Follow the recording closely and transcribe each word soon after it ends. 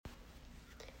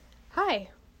Hi,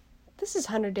 this is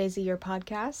 100 Days a Year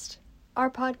podcast. Our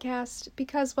podcast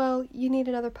because, well, you need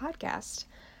another podcast.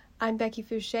 I'm Becky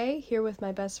Fouché, here with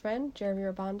my best friend, Jeremy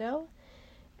Rabondo.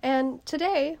 And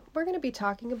today, we're going to be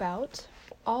talking about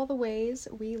all the ways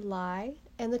we lie.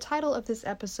 And the title of this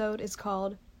episode is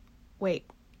called, Wait,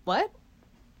 What?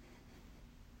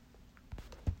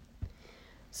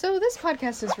 So this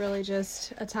podcast is really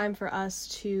just a time for us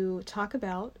to talk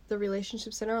about the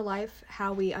relationships in our life,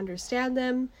 how we understand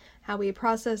them, how we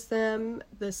process them,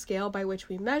 the scale by which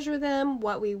we measure them,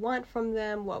 what we want from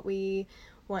them, what we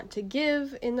want to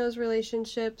give in those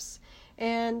relationships,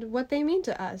 and what they mean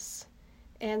to us.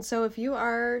 And so if you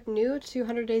are new to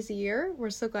 100 Days a Year, we're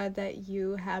so glad that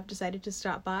you have decided to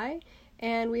stop by,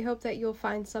 and we hope that you'll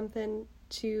find something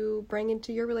to bring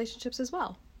into your relationships as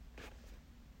well.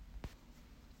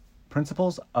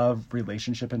 Principles of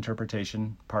Relationship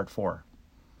Interpretation, Part 4.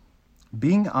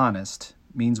 Being honest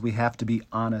means we have to be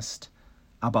honest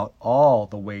about all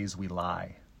the ways we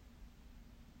lie.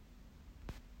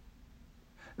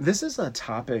 This is a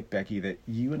topic, Becky, that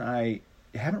you and I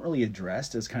haven't really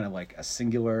addressed as kind of like a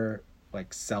singular,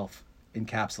 like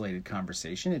self-encapsulated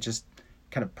conversation. It just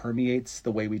kind of permeates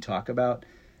the way we talk about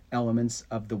elements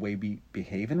of the way we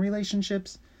behave in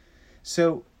relationships.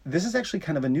 So this is actually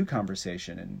kind of a new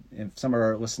conversation. And if some of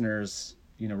our listeners,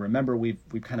 remember we've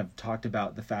kind of talked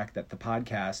about the fact that the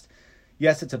podcast,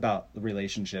 yes, it's about the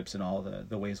relationships and all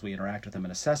the ways we interact with them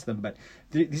and assess them, but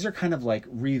these are kind of like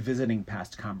revisiting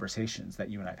past conversations that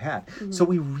you and I've had. Mm-hmm. So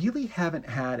we really haven't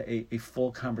had a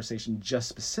full conversation just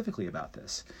specifically about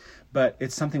this, but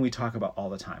it's something we talk about all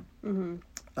the time, mm-hmm.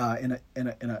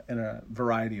 In a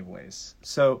variety of ways.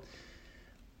 So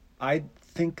I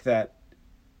think that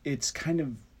it's kind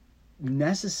of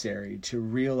necessary to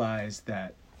realize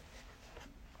that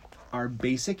our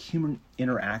basic human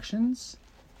interactions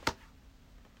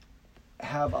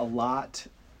have a lot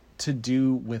to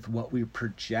do with what we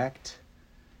project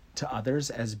to others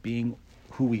as being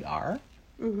who we are,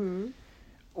 mm-hmm.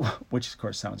 which of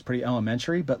course sounds pretty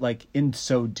elementary, but like in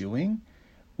so doing,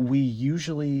 we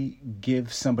usually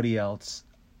give somebody else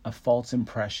a false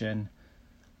impression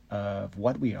of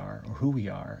what we are or who we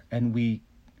are, and we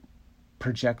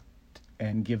project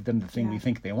and give them the thing we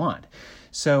think they want.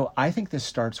 So I think this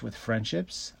starts with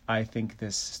friendships. I think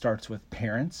this starts with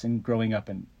parents and growing up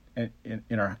in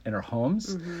our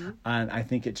homes. Mm-hmm. And I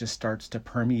think it just starts to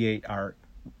permeate our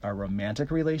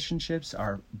romantic relationships,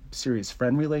 our serious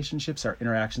friend relationships, our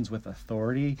interactions with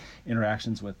authority,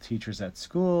 interactions with teachers at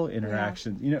school,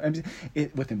 interactions,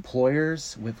 with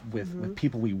employers, with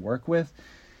people we work with.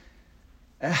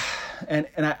 And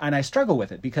I struggle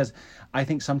with it because I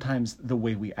think sometimes the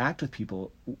way we act with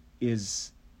people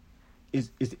is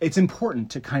it's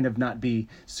important to kind of not be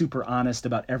super honest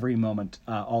about every moment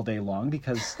all day long,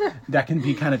 because that can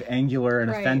be kind of angular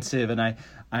and offensive. And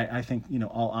I think,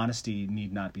 all honesty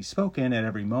need not be spoken at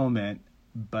every moment,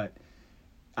 but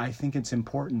I think it's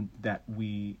important that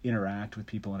we interact with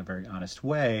people in a very honest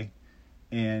way.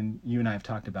 And you and I have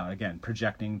talked about, again,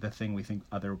 projecting the thing we think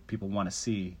other people want to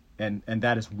see. And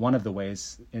that is one of the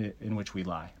ways in which we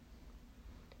lie.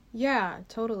 Yeah,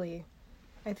 totally.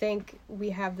 I think we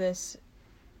have this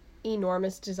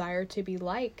enormous desire to be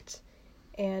liked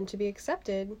and to be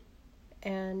accepted.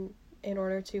 And in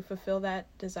order to fulfill that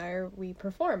desire, we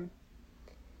perform.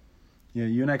 Yeah,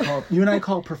 you and I call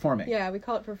it performing. Yeah, we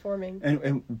call it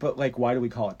performing. But why do we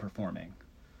call it performing?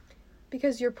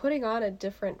 Because you're putting on a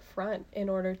different front in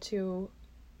order to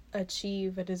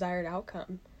achieve a desired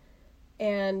outcome.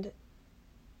 And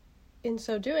in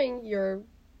so doing, you're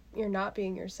not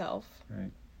being yourself.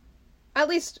 Right. At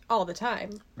least all the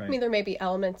time. Right. I mean, there may be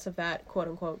elements of that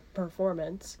quote-unquote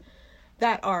performance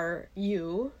that are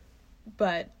you,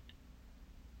 but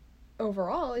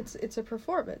overall, it's a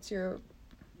performance. You're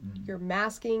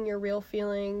masking your real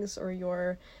feelings, or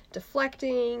you're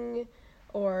deflecting,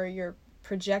 or you're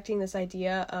projecting this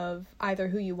idea of either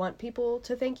who you want people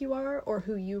to think you are or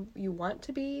who you want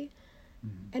to be.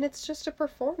 Mm-hmm. And it's just a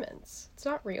performance. It's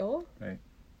not real. Right.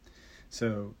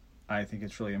 So I think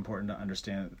it's really important to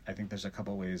understand, I think there's a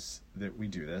couple ways that we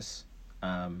do this.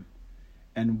 And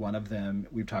one of them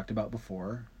we've talked about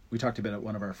before. We talked about it in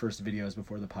one of our first videos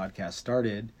before the podcast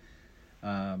started,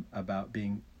 about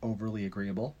being overly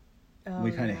agreeable.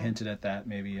 We kind of hinted at that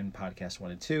maybe in podcast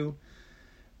 1 and 2.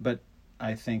 But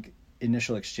I think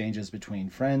initial exchanges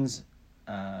between friends,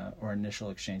 or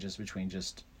initial exchanges between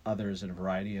just others in a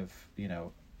variety of,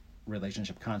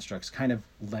 relationship constructs kind of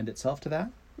lend itself to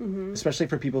that. Mm-hmm. Especially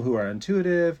for people who are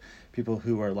intuitive, people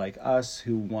who are like us,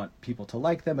 who want people to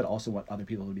like them, but also want other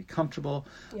people to be comfortable.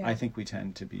 Yeah. I think we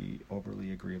tend to be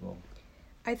overly agreeable.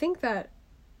 I think that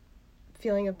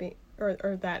feeling of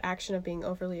or that action of being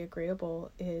overly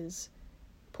agreeable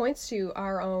points to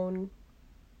our own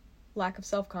lack of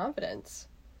self-confidence.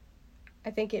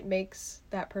 I think it makes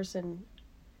that person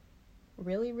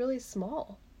really, really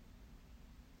small.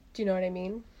 Do you know what I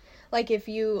mean? Like if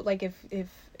you're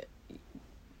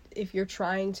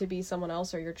trying to be someone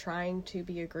else, or you're trying to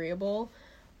be agreeable,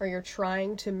 or you're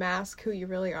trying to mask who you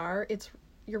really are,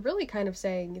 you're really kind of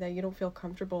saying that you don't feel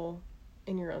comfortable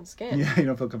in your own skin. Yeah, you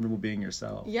don't feel comfortable being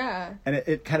yourself. Yeah. And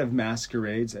it kind of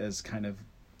masquerades as kind of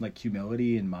like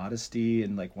humility and modesty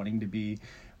and like wanting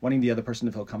the other person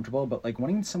to feel comfortable, but like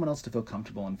wanting someone else to feel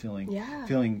comfortable and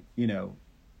feeling, you know,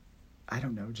 I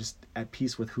don't know, just at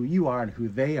peace with who you are and who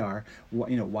they are.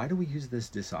 You know, why do we use this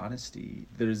dishonesty?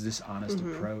 There's this honest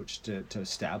approach to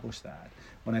establish that,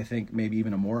 when I think maybe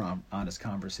even a more honest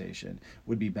conversation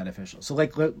would be beneficial. So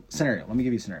like, let me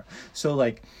give you a scenario. So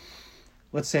like,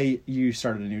 let's say you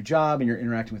started a new job and you're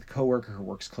interacting with a coworker who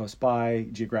works close by,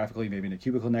 geographically, maybe in a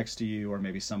cubicle next to you, or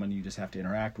maybe someone you just have to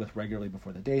interact with regularly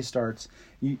before the day starts.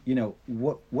 You know,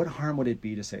 what harm would it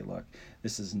be to say, look,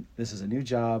 this is a new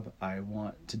job. I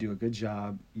want to do a good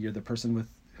job. You're the person with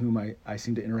whom I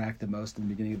seem to interact the most in the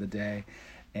beginning of the day,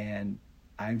 and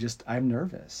I'm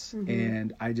nervous,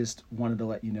 and I just wanted to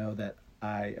let you know that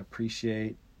I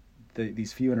appreciate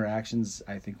these few interactions.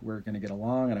 I think we're going to get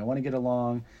along, and I want to get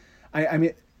along. I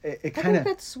mean, it kind of... I think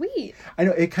that's sweet. I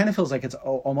know, it kind of feels like it's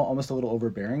almost a little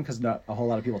overbearing, because not a whole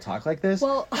lot of people talk like this.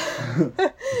 Well,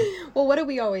 well, what do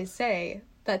we always say?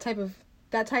 That type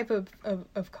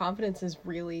of confidence is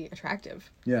really attractive.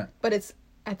 Yeah. But it's,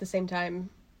 at the same time,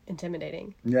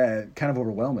 intimidating. Yeah, kind of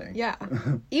overwhelming. Yeah.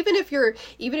 Even if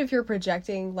you're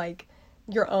projecting, like,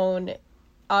 your own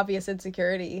obvious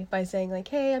insecurity by saying, like,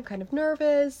 hey, I'm kind of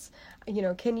nervous. You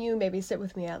know, can you maybe sit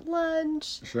with me at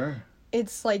lunch? Sure.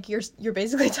 It's like you're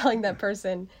basically telling that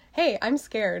person, hey, I'm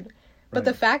scared. But Right.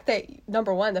 the fact that,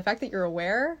 number one, the fact that you're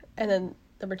aware, and then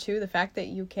number two, the fact that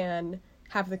you can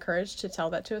have the courage to tell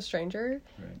that to a stranger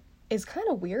is kind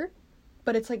of weird,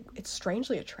 but it's like, it's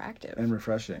strangely attractive. And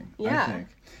refreshing, yeah. I think.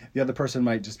 The other person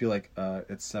might just be like,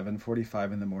 it's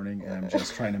 7:45 in the morning and I'm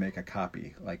just trying to make a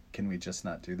copy. Like, can we just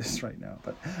not do this right now?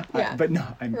 But but no,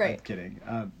 I'm kidding.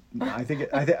 I think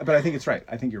it's right.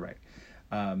 I think you're right.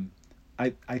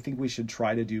 I think we should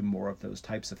try to do more of those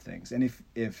types of things. And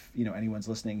if you know, anyone's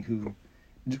listening who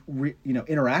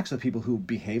interacts with people who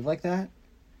behave like that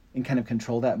and kind of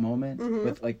control that moment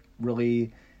with like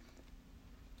really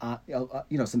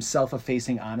some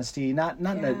self-effacing honesty, not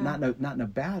in a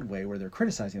bad way where they're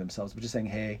criticizing themselves, but just saying,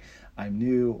 hey, I'm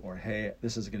new, or hey,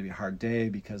 this is going to be a hard day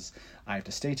because I have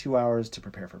to stay 2 hours to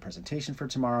prepare for a presentation for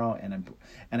tomorrow, and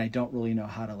I don't really know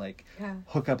how to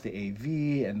hook up the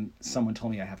AV, and someone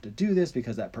told me I have to do this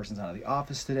because that person's out of the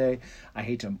office today. I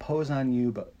hate to impose on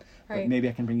you, but maybe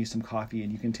I can bring you some coffee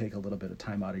and you can take a little bit of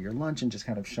time out of your lunch and just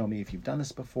kind of show me if you've done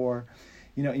this before.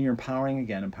 You know, and you're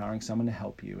empowering someone to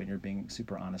help you, and you're being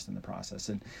super honest in the process.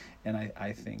 And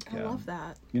I think... I love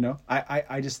that. You know,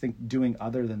 I just think doing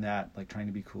other than that, like trying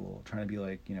to be cool, trying to be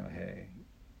like, you know, hey...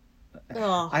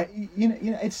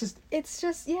 it's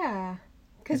just... yeah.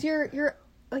 Because you're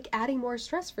like adding more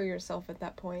stress for yourself at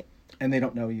that point. And they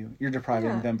don't know you. You're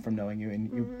depriving them from knowing you, and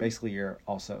you basically, you're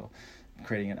also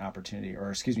creating an opportunity,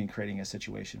 or creating a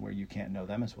situation where you can't know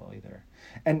them as well either.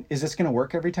 And is this going to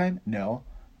work every time? No.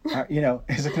 You know,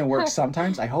 is it going to work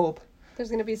sometimes? I hope. There's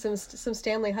going to be some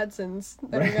Stanley Hudsons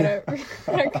that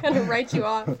are going to write you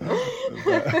off.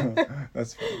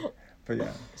 That's funny. But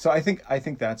yeah, so I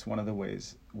think that's one of the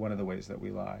ways that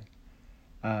we lie.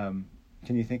 Can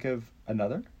you think of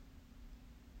another?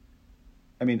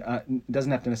 I mean, it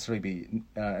doesn't have to necessarily be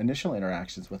initial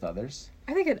interactions with others.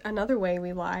 I think another way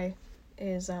we lie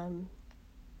is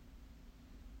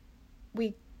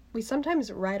we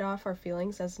sometimes write off our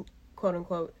feelings as quote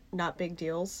unquote not big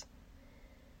deals.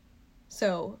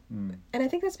 So, and I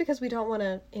think that's because we don't want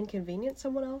to inconvenience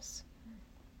someone else.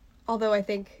 Although I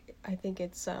think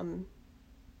it's I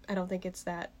don't think it's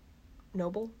that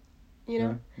noble, you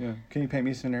know? Yeah. Can you paint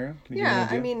me a scenario? Can you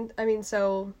I mean,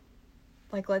 so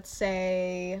like let's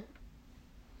say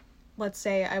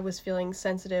I was feeling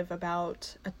sensitive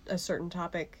about a certain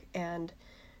topic, and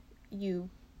you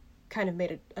kind of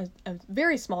made a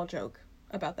very small joke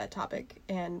about that topic,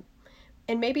 and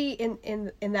maybe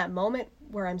in that moment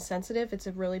where I'm sensitive, it's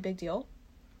a really big deal.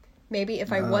 Maybe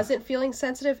if I wasn't feeling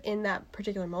sensitive in that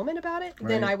particular moment about it,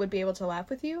 then I would be able to laugh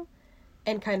with you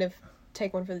and kind of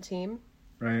take one for the team.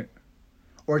 Right.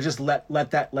 or just let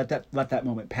that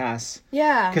moment pass.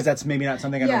 Yeah. Because that's maybe not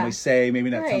something I normally say, maybe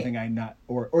not Right. something I not,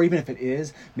 or even if it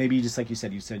is, maybe just like you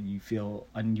said you feel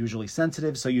unusually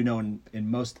sensitive, so in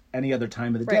most any other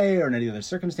time of the day or in any other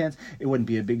circumstance, it wouldn't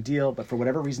be a big deal, but for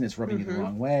whatever reason it's rubbing you the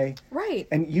wrong way. Right.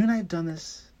 And you and I have done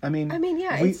this. I mean,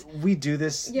 yeah, we do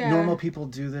this. Yeah. Normal people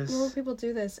do this. Normal people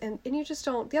do this, and you just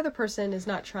don't. The other person is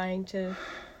not trying to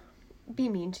be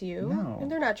mean to you, No.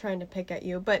 and they're not trying to pick at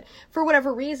you. But for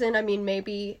whatever reason, I mean,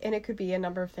 maybe, and it could be a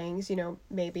number of things. You know,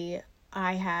 maybe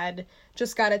I had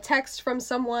just got a text from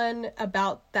someone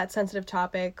about that sensitive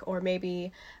topic, or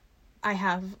maybe I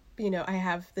have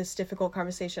this difficult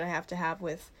conversation I have to have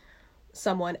with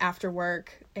someone after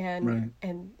work, and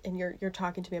you're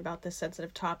talking to me about this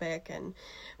sensitive topic, and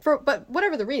but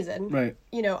whatever the reason, Right.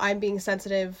 you know, I'm being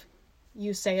sensitive,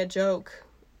 you say a joke,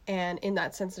 and in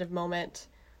that sensitive moment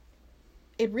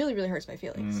it really, really hurts my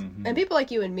feelings. And people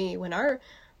like you and me, when our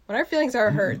feelings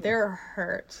are hurt, they're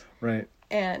hurt. Right.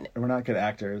 And we're not good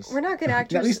actors.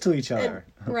 At least to each other.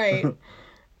 Right.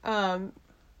 And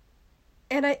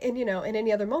you know, in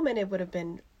any other moment it would have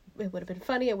been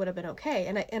funny, it would have been okay.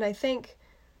 And I think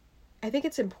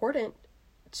it's important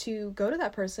to go to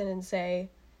that person and say,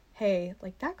 hey,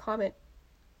 like, that comment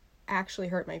actually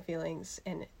hurt my feelings,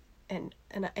 and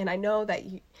I know that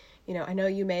you know, I know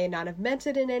you may not have meant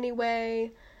it in any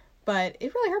way, but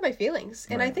it really hurt my feelings.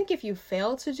 And I think if you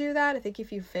fail to do that, I think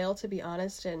if you fail to be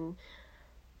honest and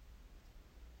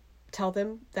tell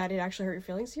them that it actually hurt your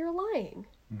feelings, you're lying.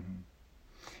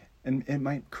 And it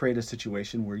might create a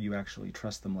situation where you actually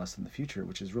trust them less in the future,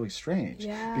 which is really strange.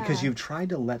 Yeah. Because you've tried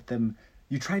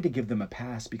to give them a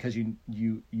pass because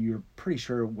you're pretty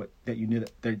sure that you knew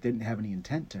that they didn't have any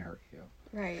intent to hurt you.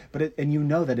 Right. But and you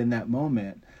know that in that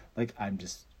moment, like,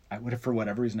 I would have, for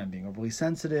whatever reason, I'm being overly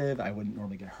sensitive. I wouldn't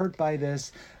normally get hurt by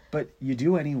this, but you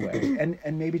do anyway.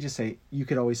 And maybe just say, you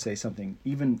could always say something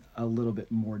even a little bit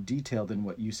more detailed than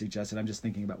what you suggested. I'm just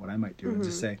thinking about what I might do and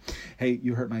just say, hey,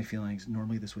 you hurt my feelings.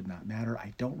 Normally this would not matter.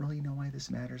 I don't really know why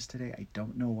this matters today. I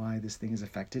don't know why this thing has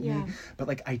affected me, but,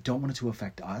 like, I don't want it to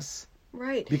affect us.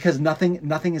 Right. Because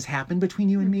nothing has happened between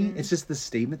you and me. It's just the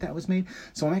statement that was made.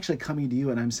 So I'm actually coming to you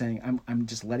and I'm saying, I'm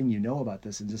just letting you know about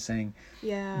this and just saying,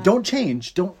 don't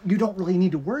change. You don't really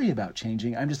need to worry about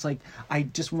changing. I'm just like, I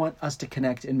just want us to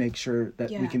connect and make sure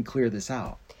that we can clear this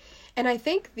out. And I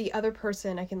think the other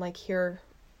person, I can hear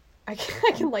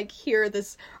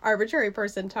this arbitrary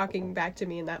person talking back to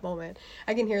me in that moment.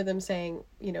 I can hear them saying,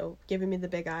 you know, giving me the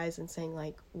big eyes and saying,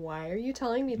 like, why are you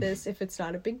telling me this if it's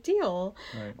not a big deal?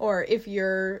 Right. Or if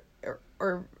you're,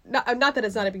 or not that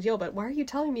it's not a big deal, but why are you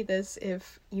telling me this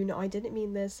if you know I didn't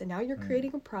mean this and now you're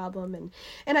creating a problem?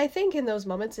 And I think in those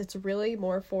moments it's really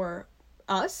more for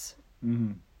us,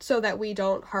 so that we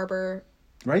don't harbor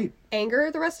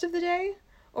anger the rest of the day.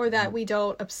 Or that we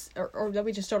don't, or that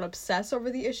we just don't obsess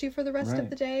over the issue for the rest of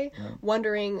the day,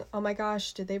 wondering, oh my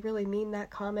gosh, did they really mean that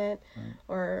comment?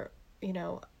 Or, you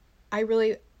know,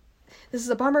 this is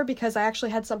a bummer because I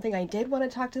actually had something I did want to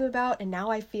talk to them about, and now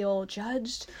I feel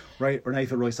judged. Right, or now you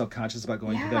feel really self-conscious about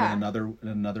going to them in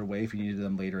another way if you needed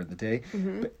them later in the day.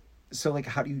 But, so, like,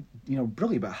 how do you,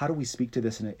 how do we speak to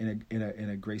this in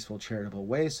a graceful, charitable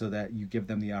way so that you give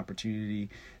them the opportunity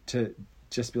to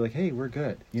just be like, hey, we're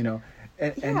good, you know,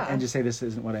 and just say, this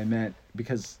isn't what I meant,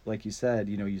 because, like you said,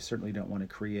 you know, you certainly don't want to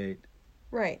create,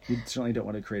 you certainly don't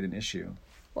want to create an issue.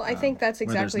 Well, I think that's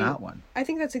exactly, there's not one. I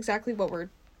think that's exactly what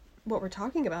we're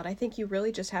talking about. I think you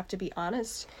really just have to be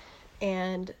honest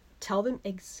and tell them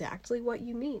exactly what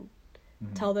you mean.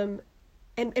 Tell them,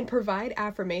 and provide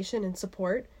affirmation and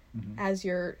support as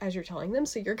you're telling them.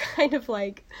 So you're kind of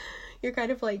like,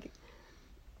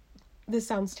 this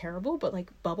sounds terrible, but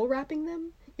like bubble wrapping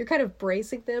them. You're kind of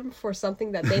bracing them for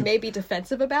something that they may be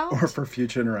defensive about. Or for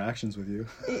future interactions with you.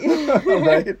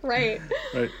 Right.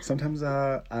 Sometimes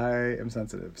I am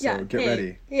sensitive, so get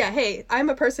ready. Yeah, hey, I'm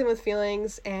a person with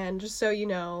feelings, and just so you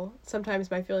know, sometimes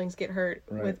my feelings get hurt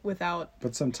without...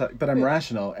 But I'm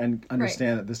rational and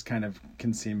understand that this kind of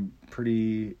can seem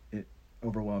pretty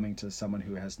overwhelming to someone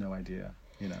who has no idea.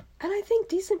 You know. And I think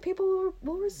decent people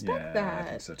will respect that. I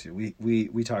think so too.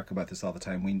 We talk about this all the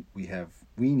time. We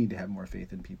need to have more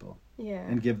faith in people. Yeah.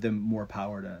 And give them more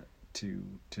power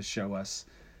to show us,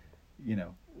 you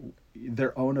know,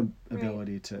 their own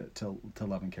ability to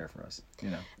love and care for us,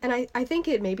 you know. And I think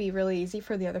it may be really easy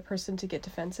for the other person to get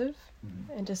defensive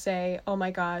and to say, oh my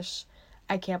gosh,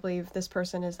 I can't believe this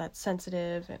person is that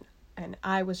sensitive, and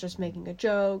I was just making a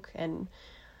joke, and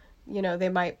you know, they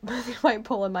might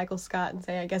pull a Michael Scott and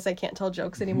say, I guess I can't tell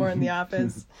jokes anymore in The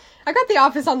Office. I got The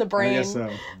Office on the brain. I guess so.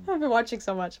 I've been watching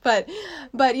so much. But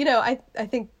you know, I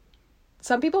think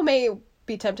some people may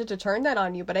be tempted to turn that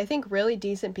on you. But I think really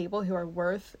decent people who are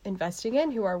worth investing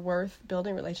in, who are worth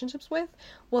building relationships with,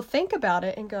 will think about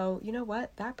it and go, you know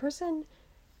what, that person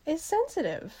is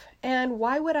sensitive. And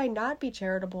why would I not be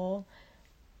charitable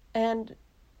and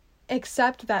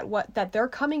accept that they're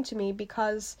coming to me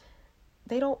because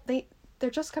they're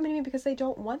just coming to me because they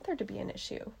don't want there to be an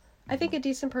issue. Mm-hmm. I think a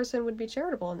decent person would be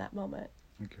charitable in that moment.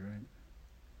 Okay,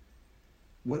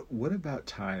 right. What about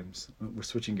times, we're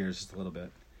switching gears just a little bit,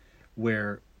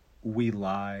 where we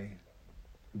lie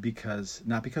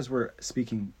not because we're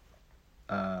speaking,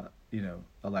 a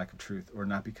lack of truth, or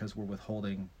not because we're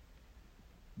withholding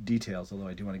details, although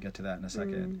I do want to get to that in a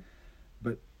second,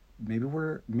 but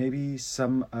maybe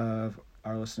some of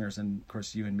our listeners, and of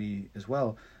course you and me as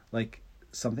well, like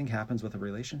something happens with a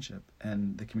relationship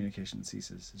and the communication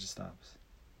ceases. It just stops.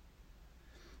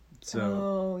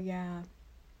 So, yeah.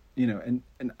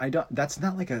 And I don't, that's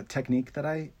not like a technique that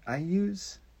I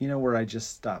use, where I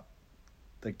just stop,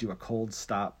 like do a cold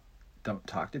stop, don't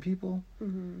talk to people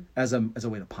as a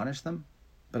way to punish them.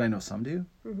 But I know some do.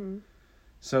 Mm-hmm.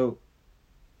 So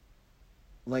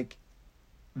like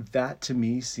that to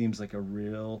me seems like a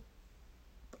real,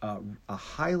 a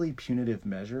highly punitive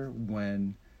measure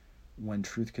when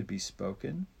truth could be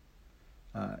spoken,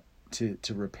 to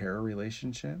repair a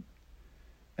relationship.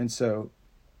 And so,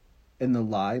 and the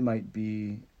lie might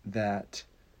be that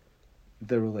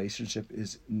the relationship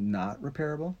is not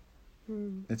repairable.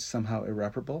 It's somehow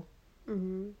irreparable.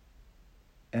 Mm-hmm.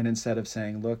 And instead of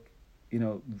saying, look,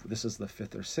 this is the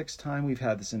 5th or 6th time we've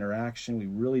had this interaction, we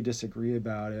really disagree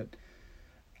about it,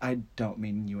 I don't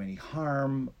mean you any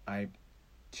harm, I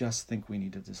just think we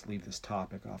need to just leave this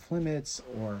topic off limits,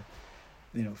 or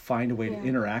find a way to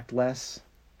interact less,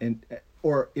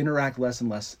 or interact less in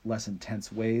less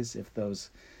intense ways if those,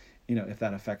 if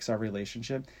that affects our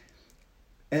relationship.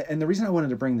 And the reason I wanted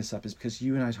to bring this up is because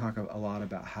you and I talk a lot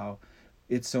about how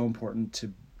it's so important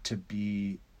to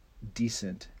be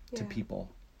decent to people,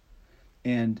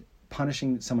 and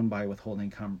punishing someone by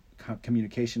withholding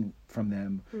communication from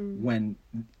them when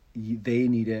they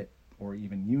need it, or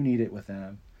even you need it with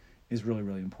them, is really,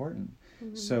 really important.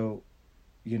 Mm-hmm. So,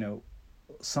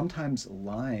 sometimes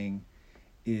lying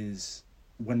is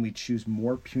when we choose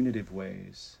more punitive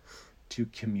ways to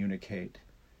communicate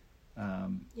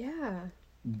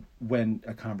when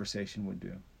a conversation would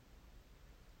do.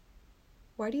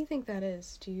 Why do you think that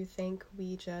is? Do you think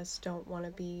we just don't want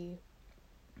to be...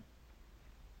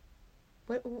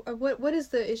 What is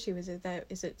the issue? Is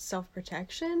it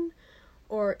self-protection,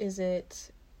 or is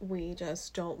it we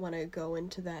just don't want to go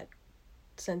into that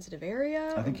sensitive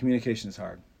area? I think communication is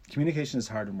hard. Communication is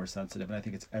hard when we're sensitive, and I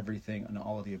think it's everything and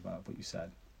all of the above, what you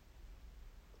said.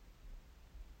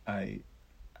 I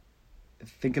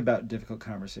think about difficult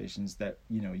conversations that,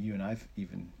 you and I've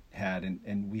even had,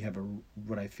 and we have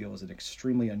what I feel is an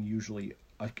extremely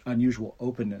unusual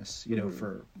openness,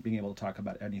 for being able to talk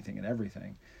about anything and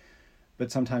everything.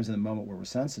 But sometimes in the moment where we're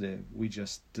sensitive, we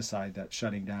just decide that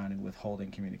shutting down and withholding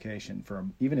communication,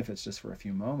 even if it's just for a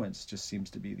few moments, just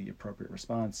seems to be the appropriate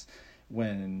response,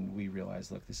 when we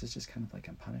realize, look, this is just kind of like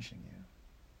I'm punishing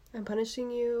you. I'm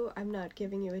punishing you. I'm not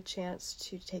giving you a chance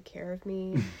to take care of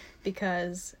me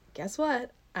because guess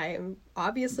what? I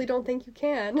obviously don't think you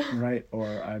can. Right.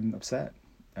 Or I'm upset.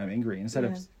 I'm angry. Instead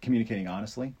of communicating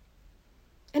honestly.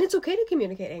 And it's okay to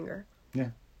communicate anger.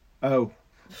 Yeah. Oh.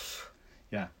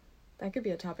 Yeah. That could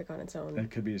be a topic on its own. That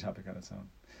could be a topic on its own.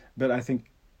 But I think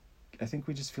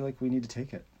we just feel like we need to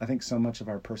take it. I think so much of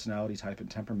our personality type and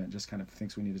temperament just kind of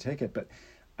thinks we need to take it. But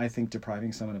I think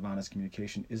depriving someone of honest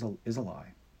communication is a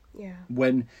lie. Yeah.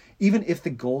 Even if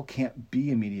the goal can't be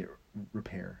immediate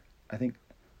repair, I think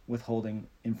withholding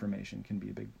information can be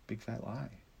a big fat lie.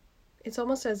 It's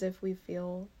almost as if we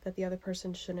feel that the other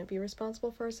person shouldn't be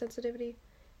responsible for our sensitivity,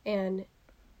 and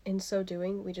in so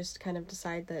doing, we just kind of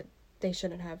decide that they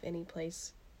shouldn't have any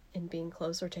place in being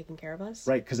close or taking care of us.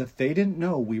 Right, because if they didn't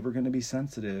know we were going to be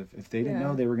sensitive, if they didn't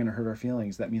know they were going to hurt our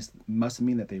feelings, that must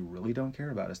mean that they really don't care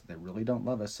about us, that they really don't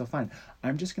love us. So fine,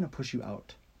 I'm just going to push you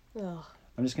out. Ugh.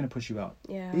 I'm just going to push you out.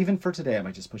 Yeah. Even for today, I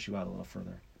might just push you out a little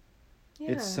further.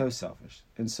 Yeah. It's so selfish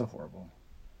and so horrible.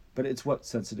 But it's what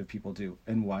sensitive people do.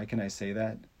 And why can I say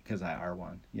that? Because I are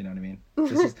one. You know what I mean?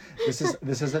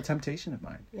 This is a temptation of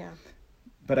mine. Yeah.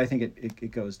 But I think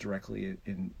it goes directly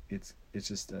in it's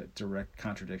just a direct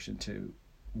contradiction to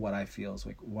what I feel is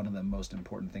like one of the most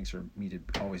important things for me to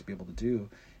always be able to do.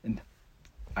 And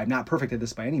I'm not perfect at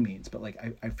this by any means, but like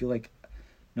I feel like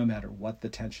no matter what the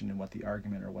tension and what the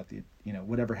argument or what the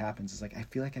whatever happens, is like I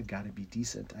feel like I've got to be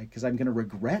decent because I'm going to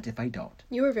regret if I don't.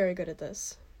 You were very good at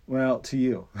this. Well, to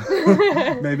you,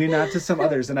 maybe not to some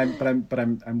others, and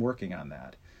I'm working on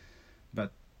that.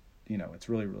 But, you know, it's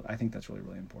really, really, I think that's really,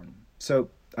 really important. So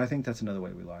I think that's another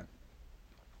way we lie.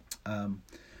 I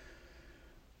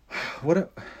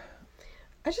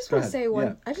just want to say one.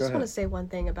 Yeah, I just want to say one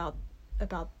thing about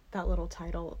that little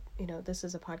title. You know, this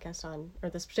is a podcast on, or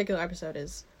this particular episode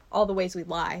is all the ways we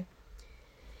lie.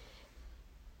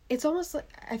 It's almost like,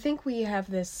 I think we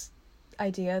have this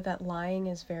idea that lying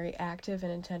is very active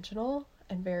and intentional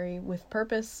and very with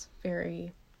purpose,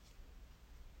 very,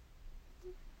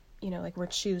 you know, like we're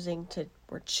choosing to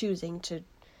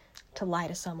lie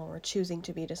to someone, we're choosing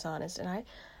to be dishonest. And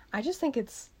I just think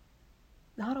it's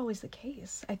not always the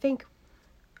case. I think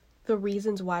the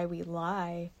reasons why we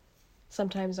lie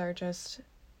sometimes are just,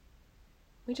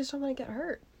 we just don't want to get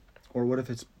hurt. Or what if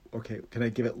it's, okay, can I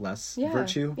give it less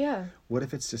virtue? Yeah. What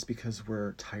if it's just because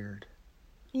we're tired?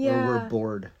 Yeah. Or we're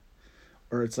bored?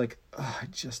 Or it's like, oh, I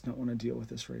just don't want to deal with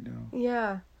this right now.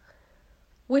 Yeah.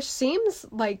 Which seems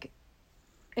like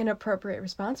an appropriate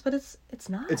response, but it's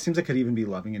not. It seems like it could even be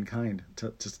loving and kind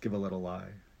to just give a little lie,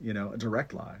 you know, a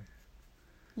direct lie.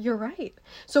 You're right.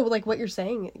 So like what you're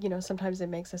saying, you know, sometimes it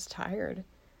makes us tired.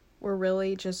 We're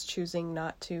really just choosing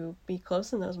not to be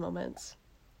close in those moments.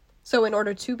 So in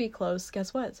order to be close,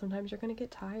 guess what? Sometimes you're going to get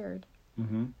tired.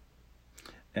 Mm-hmm.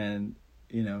 And,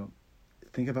 you know,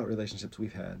 think about relationships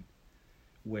we've had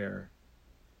where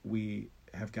we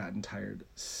have gotten tired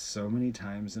so many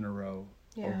times in a row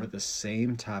over the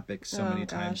same topic so many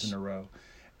times in a row.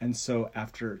 And so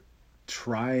after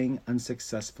trying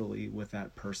unsuccessfully with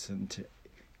that person to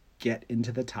get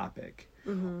into the topic,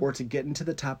 or to get into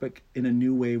the topic in a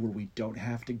new way where we don't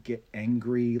have to get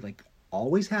angry like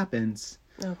always happens,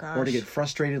 or to get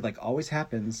frustrated like always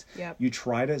happens, you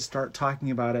try to start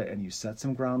talking about it and you set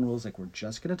some ground rules like, we're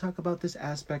just going to talk about this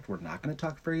aspect, we're not going to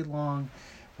talk very long,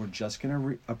 we're just going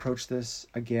to approach this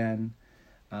again,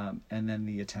 and then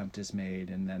the attempt is made,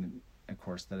 and then of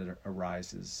course that it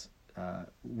arises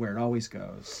where it always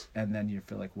goes, and then you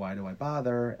feel like, why do I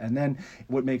bother? And then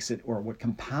what makes it, or what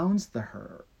compounds the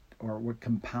hurt, or what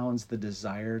compounds the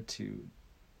desire to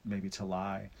maybe to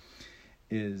lie,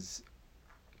 is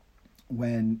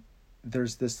when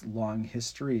there's this long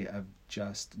history of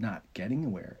just not getting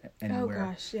anywhere. Oh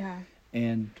gosh, yeah.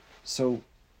 And so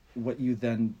what you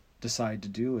then decide to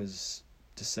do is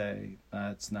to say,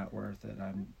 it's not worth it,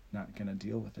 I'm not going to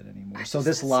deal with it anymore. So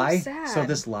this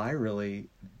lie really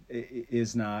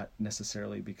is not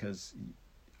necessarily because,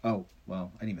 oh,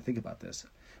 well, I didn't even think about this,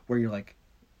 where you're like,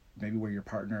 maybe where your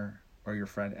partner or your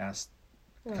friend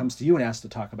comes to you and asks to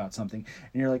talk about something,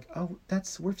 and you're like, oh,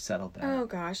 we've settled that. Oh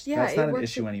gosh, yeah. That's not an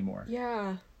issue anymore.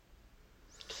 Yeah.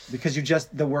 Because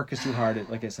the work is too hard.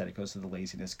 Like I said, it goes to the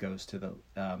laziness, goes to the,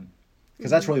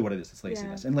 because that's really what it is. It's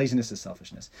laziness, and laziness is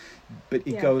selfishness. But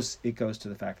it goes to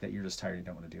the fact that you're just tired, you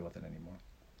don't want to deal with it anymore.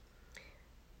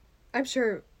 I'm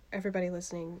sure everybody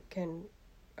listening can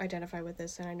identify with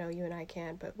this, and I know you and I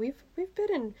can, but we've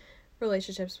been in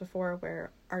relationships before where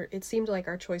it seemed like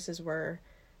our choices were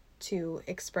to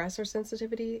express our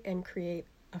sensitivity and create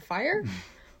a fire,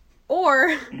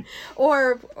 or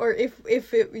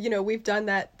if it, you know, we've done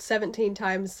that 17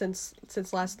 times since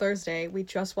last Thursday, we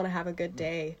just want to have a good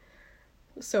day,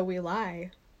 so we lie,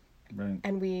 right?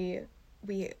 And we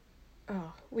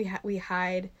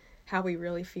hide how we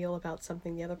really feel about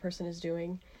something the other person is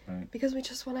doing, right? Because we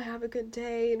just want to have a good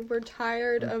day, and we're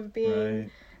tired of being. Right.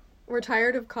 We're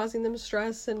tired of causing them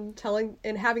stress and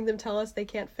having them tell us they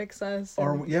can't fix us.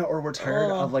 Or we're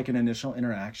tired of like an initial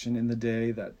interaction in the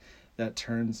day that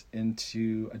turns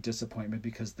into a disappointment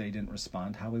because they didn't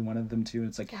respond how we wanted them to. And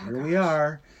it's like, we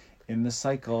are in the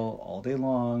cycle all day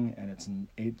long, and it's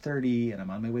 8:30, and I'm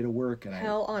on my way to work, and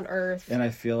hell on earth. And I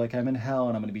feel like I'm in hell,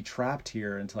 and I'm going to be trapped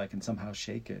here until I can somehow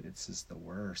shake it. It's just the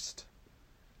worst.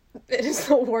 It is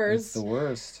the worst. It's the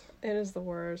worst. It is the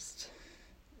worst.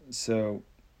 So,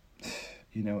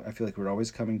 you know, I feel like we're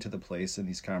always coming to the place in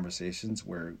these conversations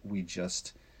where we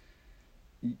just,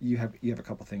 you have a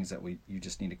couple things that we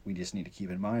just need to keep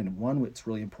in mind. One, it's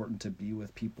really important to be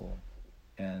with people,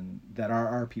 and that are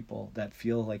our people, that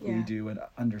feel like we do and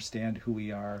understand who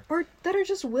we are, or that are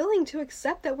just willing to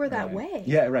accept that we're that way.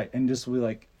 Yeah, right. And just be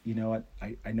like, you know what,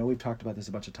 I know we've talked about this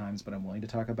a bunch of times, but I'm willing to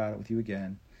talk about it with you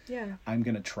again. Yeah. I'm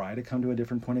going to try to come to a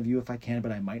different point of view if I can,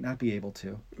 but I might not be able to.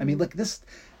 Mm-hmm. I mean, like this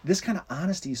kind of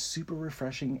honesty is super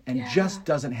refreshing and just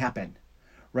doesn't happen.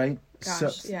 Right?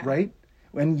 Gosh, right?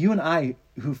 When you and I,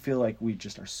 who feel like we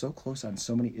just are so close on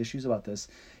so many issues about this,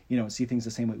 you know, see things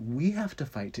the same way, we have to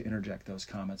fight to interject those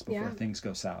comments before things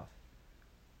go south.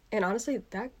 And honestly,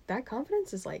 that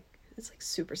confidence is like, it's like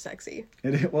super sexy.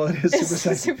 It is super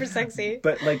sexy. Super sexy.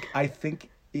 But like, I think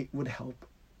it would help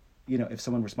if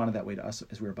someone responded that way to us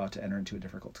as we were about to enter into a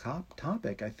difficult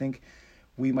topic, I think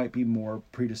we might be more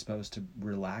predisposed to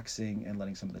relaxing and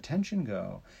letting some of the tension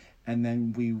go. And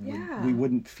then we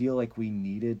wouldn't feel like we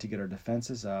needed to get our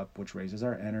defenses up, which raises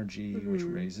our energy, which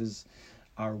raises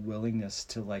our willingness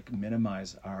to like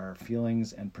minimize our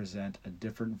feelings and present a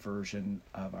different version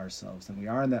of ourselves than we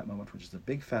are in that moment, which is a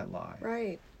big fat lie.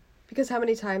 Right. Because how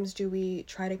many times do we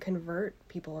try to convert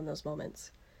people in those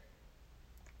moments?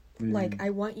 Like, I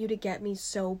want you to get me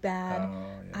so bad.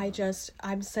 Oh, yeah.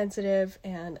 I'm sensitive,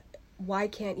 and why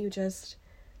can't you just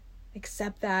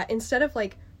accept that? Instead of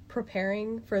like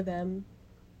preparing for them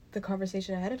the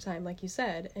conversation ahead of time, like you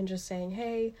said, and just saying,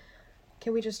 hey,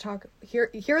 can we just talk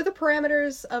here are the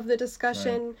parameters of the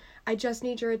discussion. Right. I just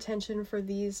need your attention for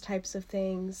these types of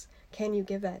things. Can you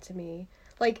give that to me?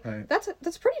 Like, right.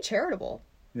 That's pretty charitable.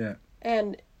 Yeah.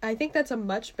 And I think that's a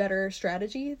much better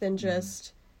strategy than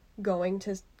just going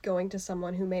to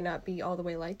someone who may not be all the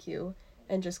way like you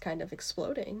and just kind of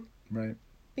exploding. Right.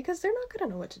 Because they're not going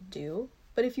to know what to do.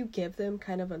 But if you give them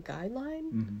kind of a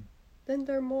guideline, then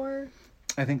they're more...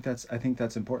 I think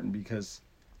that's important, because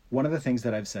one of the things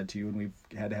that I've said to you when we've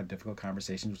had to have difficult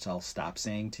conversations, which I'll stop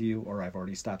saying to you, or I've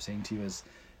already stopped saying to you, is,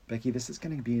 Becky, this is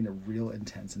going to be in a real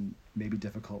intense and maybe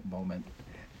difficult moment.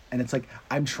 And it's like,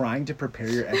 I'm trying to prepare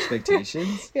your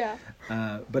expectations. Yeah.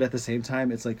 But at the same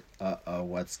time, it's like,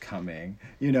 what's coming?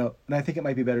 And I think it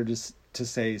might be better just to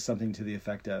say something to the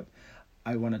effect of,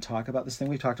 I want to talk about this thing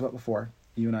we've talked about before.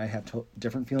 You and I have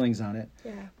different feelings on it.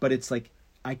 Yeah. But it's like,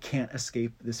 I can't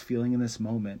escape this feeling in this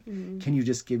moment. Mm-hmm. Can you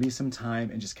just give me some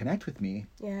time and just connect with me?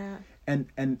 Yeah. And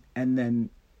then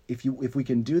if we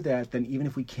can do that, then even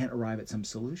if we can't arrive at some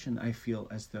solution, I feel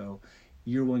as though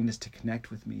your willingness to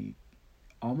connect with me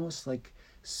almost like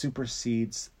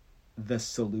supersedes the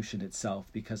solution itself,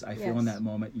 because I feel in that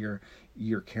moment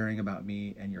you're caring about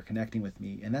me and you're connecting with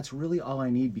me, and that's really all I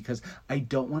need, because I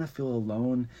don't want to feel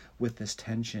alone with this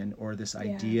tension or this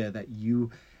idea that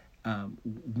you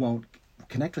won't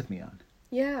connect with me on.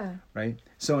 Yeah. Right?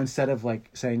 So instead of like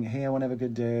saying, hey, I want to have a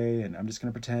good day, and I'm just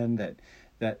going to pretend that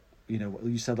what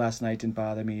you said last night didn't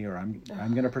bother me, or I'm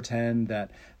going to pretend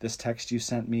that this text you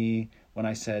sent me when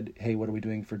I said, hey, what are we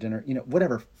doing for dinner?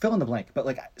 Whatever, fill in the blank. But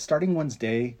like starting one's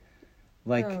day,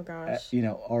 like,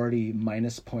 already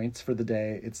minus points for the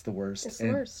day, it's the worst. It's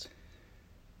the worst.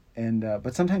 And,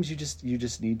 but sometimes you just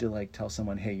need to like tell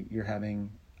someone, hey, you're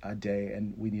having a day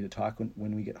and we need to talk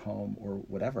when we get home or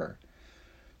whatever.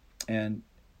 And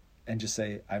just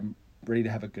say, I'm ready to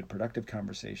have a good, productive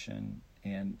conversation,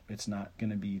 and it's not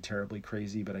going to be terribly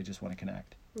crazy, but I just want to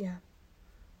connect. Yeah.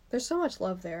 There's so much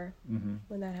love there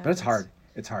when that happens. But it's hard.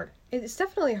 It's hard. It's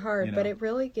definitely hard, but it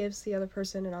really gives the other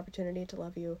person an opportunity to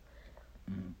love you.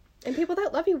 Mm. And people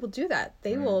that love you will do that.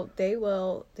 They will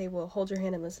hold your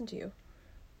hand and listen to you.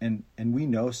 And we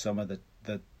know some of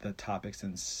the topics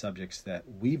and subjects that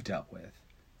we've dealt with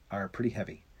are pretty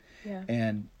heavy. Yeah.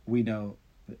 And we know,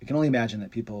 I can only imagine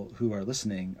that people who are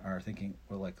listening are thinking,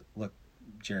 well, like, look,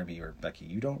 Jeremy or Becky,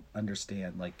 you don't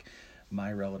understand, like,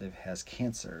 my relative has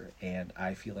cancer and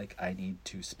I feel like I need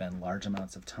to spend large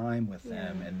amounts of time with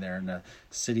them, and they're in a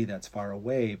city that's far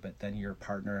away, but then your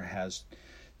partner has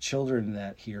children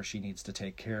that he or she needs to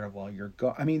take care of while you're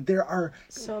gone. I mean, there are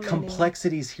so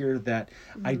complexities here that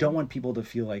I don't want people to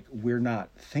feel like we're not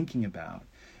thinking about,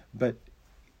 but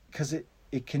because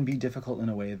it can be difficult in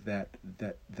a way that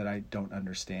I don't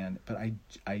understand. But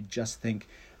I just think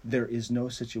there is no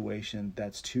situation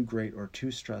that's too great or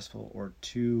too stressful or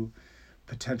too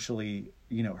potentially,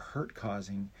 hurt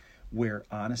causing, where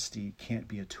honesty can't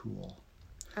be a tool.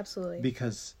 Absolutely.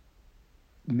 Because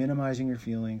minimizing your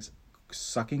feelings,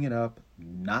 sucking it up,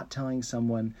 not telling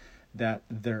someone that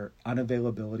their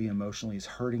unavailability emotionally is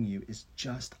hurting you is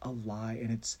just a lie,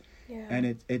 and it's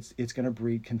going to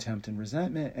breed contempt and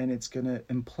resentment, and it's going to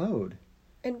implode.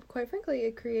 And quite frankly,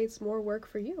 it creates more work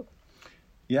for you.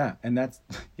 Yeah, and that's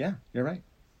you're right.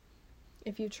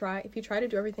 If you try to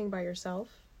do everything by yourself,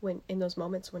 when in those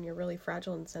moments when you're really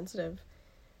fragile and sensitive,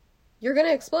 you're going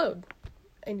to explode.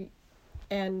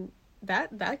 And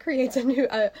that creates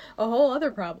a whole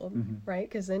other problem, right?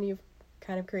 Because then you've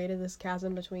kind of created this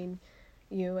chasm between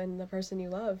you and the person you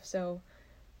love. So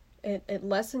it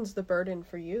lessens the burden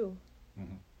for you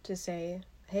to say,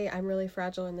 hey, I'm really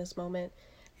fragile in this moment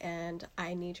and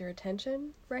I need your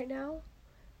attention right now,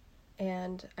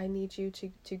 and I need you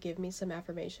to give me some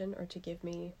affirmation or to give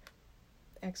me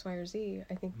X, Y, or Z.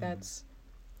 I think that's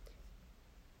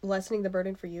lessening the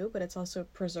burden for you, but it's also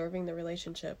preserving the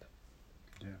relationship.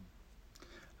 Yeah.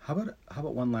 How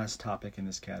about one last topic in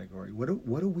this category? What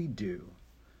do we do?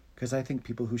 because I think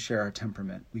people who share our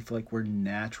temperament, we feel like we're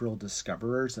natural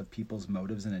discoverers of people's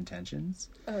motives and intentions.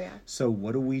 Oh, yeah. So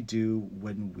what do we do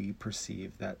when we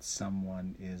perceive that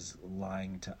someone is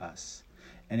lying to us?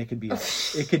 And it could be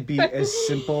as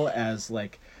simple as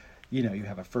like, you know, you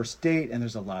have a first date and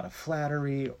there's a lot of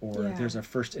flattery, or Yeah. there's a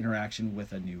first interaction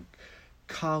with a new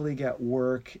colleague at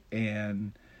work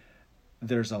and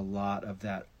there's a lot of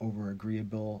that over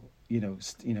agreeable,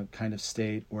 kind of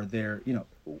state, or there,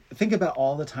 think about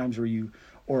all the times where you,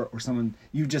 or someone,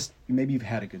 you just, maybe you've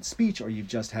had a good speech or you've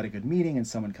just had a good meeting and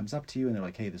someone comes up to you and they're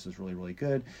like, hey, this was really, really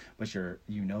good. But you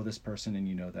know this person and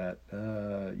you know that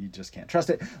you just can't trust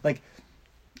it. Like,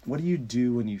 what do you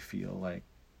do when you feel like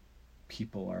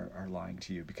people are lying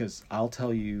to you? Because I'll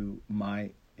tell you,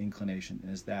 my inclination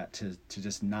is that to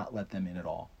just not let them in at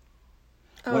all.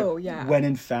 Oh, yeah. When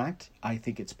in fact, I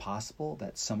think it's possible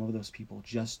that some of those people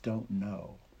just don't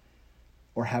know,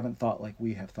 or haven't thought like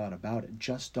we have thought about it,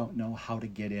 just don't know how to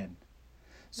get in.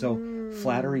 So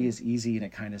flattery is easy, and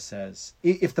it kind of says,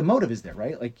 if the motive is there,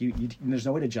 right? Like you there's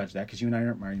no way to judge that, because you and I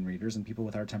aren't mind readers, and people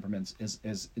with our temperaments,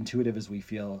 as intuitive as we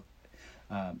feel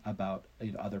about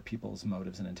other people's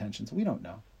motives and intentions, we don't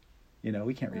know.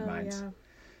 We can't read minds. Yeah.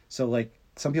 So like,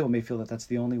 some people may feel that that's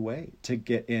the only way to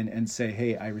get in and say,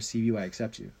 hey, I receive you, I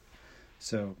accept you.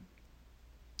 So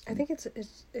I think it's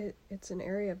an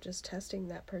area of just testing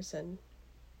that person.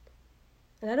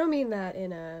 And I don't mean that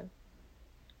in a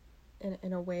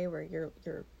way where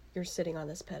you're sitting on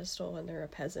this pedestal and they're a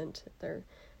peasant. They're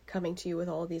coming to you with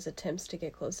all of these attempts to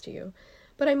get close to you.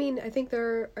 But I mean, I think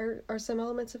there are some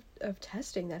elements of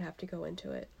testing that have to go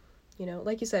into it.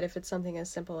 Like you said, if it's something as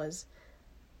simple as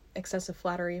excessive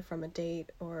flattery from a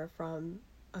date or from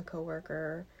a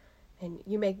coworker, and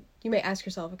you may ask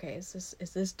yourself, okay, is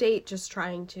this date just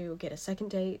trying to get a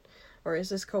second date, or is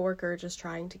this coworker just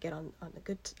trying to get on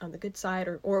the good side,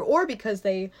 or because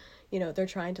they're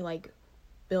trying to like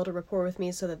build a rapport with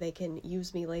me so that they can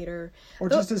use me later, or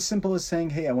just as simple as saying,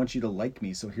 hey, I want you to like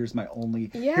me, so here's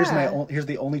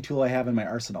the only tool I have in my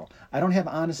arsenal. I don't have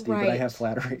honesty, right. But I have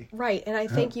flattery. Right. And I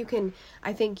think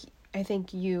I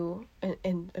think you,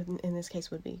 in this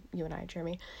case would be you and I,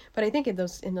 Jeremy, but I think in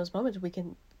those moments we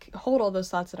can hold all those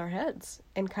thoughts in our heads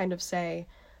and kind of say,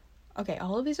 okay,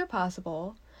 all of these are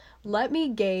possible. Let me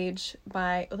gauge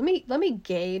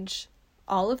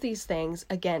all of these things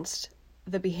against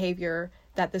the behavior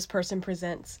that this person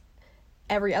presents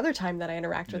every other time that I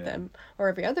interact with them, or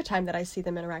every other time that I see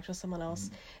them interact with someone else.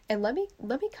 And let me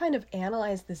kind of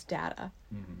analyze this data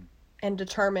and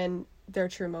determine their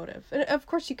true motive. And of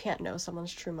course you can't know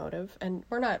someone's true motive, and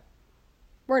we're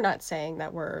not saying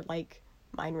that we're like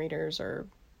mind readers or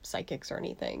psychics or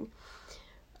anything.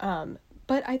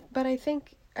 But I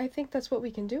think that's what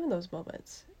we can do in those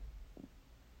moments.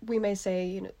 We may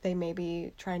say, they may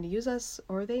be trying to use us,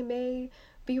 or they may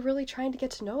be really trying to get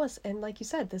to know us, and like you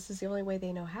said, this is the only way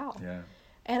they know how. Yeah.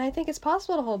 And I think it's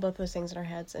possible to hold both those things in our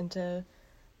heads and to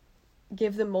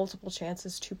give them multiple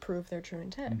chances to prove their true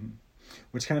intent.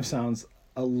 Which kind of sounds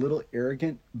a little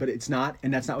arrogant, but it's not,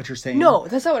 and that's not what you're saying. No,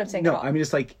 that's not what I'm saying. No, at all. I mean,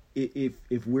 it's like,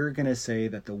 if we're gonna say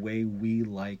that the way we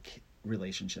like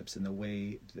relationships and the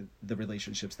way the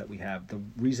relationships that we have, the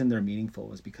reason they're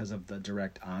meaningful is because of the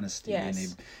direct honesty,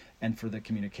 Yes. and for the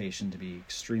communication to be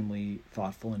extremely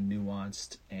thoughtful and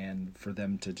nuanced, and for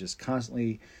them to just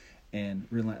constantly and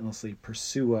relentlessly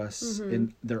pursue us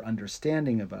in their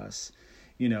understanding of us.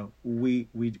 We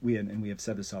have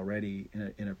said this already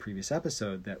in a previous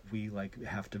episode, that we like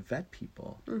have to vet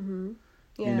people,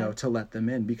 to let them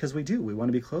in, because we want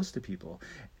to be close to people,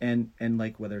 and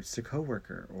like, whether it's a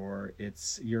coworker, or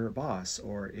it's your boss,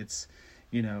 or it's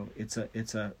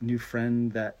it's a new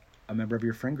friend that a member of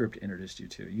your friend group introduced you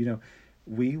to.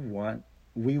 We want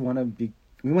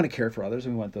to care for others,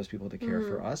 and we want those people to care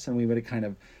for us, and we want to kind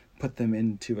of put them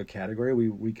into a category.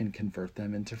 We can convert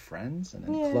them into friends and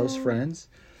then close friends.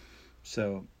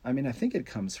 So, I mean, I think it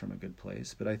comes from a good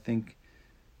place, but I think,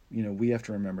 we have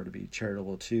to remember to be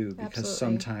charitable too, because Absolutely.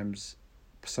 sometimes,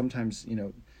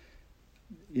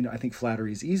 I think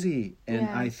flattery is easy, and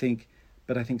I think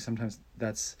sometimes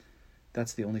that's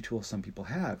the only tool some people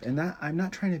have. And that, I'm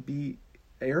not trying to be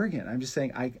arrogant. I'm just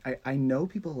saying, I know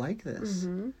people like this.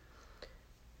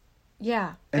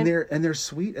 Yeah. And they're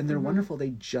sweet, and they're wonderful.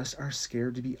 They just are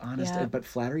scared to be honest. Yeah. But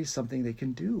flattery is something they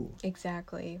can do.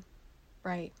 Exactly.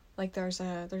 Right. Like there's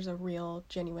a real,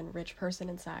 genuine, rich person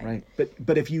inside. Right.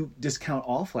 But if you discount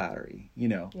all flattery,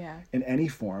 Yeah. in any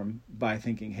form, by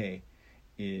thinking, hey,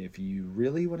 if you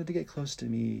really wanted to get close to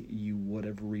me, you would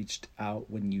have reached out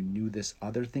when you knew this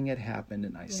other thing had happened,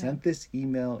 and I sent this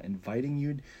email inviting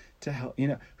you to help.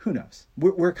 Who knows?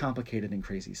 We're complicated and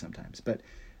crazy sometimes, but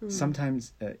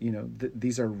Sometimes,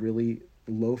 these are really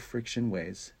low friction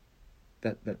ways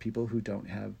that people who don't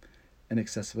have an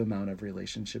excessive amount of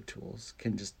relationship tools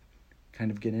can just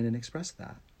kind of get in and express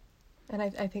that. And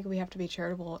I think we have to be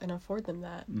charitable and afford them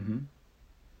that. Mm-hmm.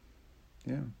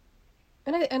 Yeah.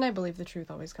 And I believe the truth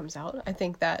always comes out. I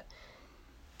think that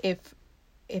if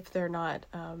they're not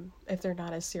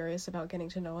as serious about getting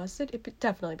to know us, it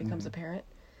definitely becomes apparent.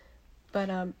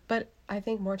 But I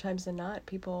think more times than not,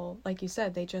 people, like you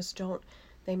said,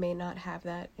 they may not have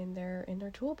that in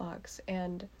their toolbox,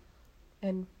 and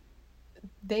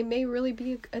they may really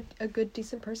be a good,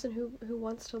 decent person who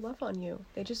wants to love on you.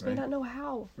 They just may not know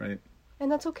how. Right.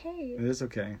 And that's okay. It is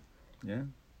okay. Yeah.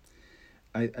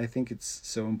 I think it's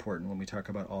so important when we talk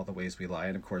about all the ways we lie,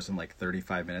 and of course in like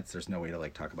 35 minutes there's no way to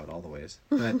like talk about all the ways,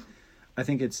 but I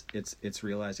think it's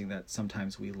realizing that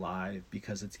sometimes we lie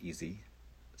because it's easy.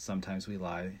 Sometimes we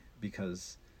lie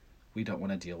because we don't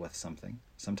want to deal with something.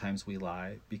 Sometimes we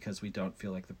lie because we don't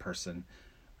feel like the person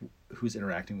who's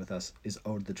interacting with us is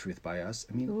owed the truth by us.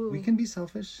 I mean, Ooh. We can be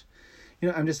selfish.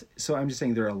 I'm just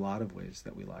saying there are a lot of ways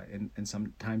that we lie. And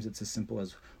sometimes it's as simple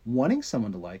as wanting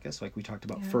someone to like us, like we talked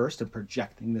about first, and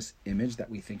projecting this image that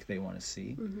we think they want to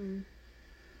see. Mm-hmm.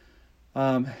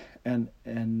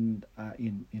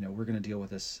 We're going to deal with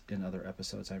this in other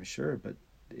episodes, I'm sure, but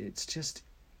it's just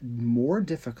more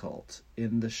difficult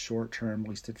in the short term. At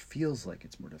least it feels like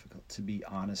it's more difficult to be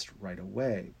honest right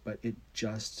away, but it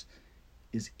just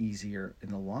is easier in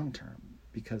the long term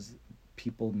because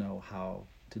people know how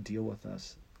to deal with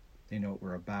us. They know what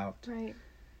we're about. Right.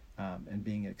 And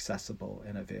being accessible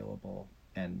and available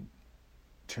and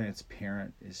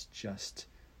transparent is just,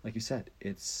 like you said,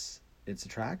 it's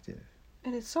attractive.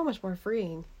 And it's so much more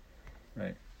freeing.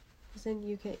 Right. Because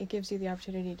then it gives you the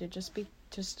opportunity to just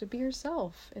to be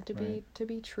yourself and to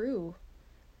be true.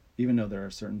 Even though there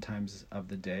are certain times of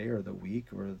the day or the week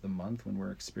or the month when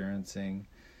we're experiencing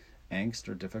angst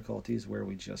or difficulties where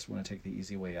we just want to take the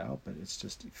easy way out, but it's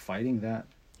just fighting that.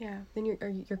 Yeah, then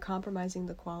you're compromising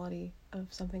the quality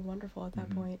of something wonderful at that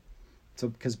point. So,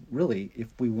 because really, if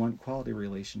we want quality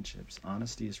relationships,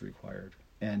 honesty is required,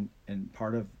 and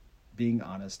part of being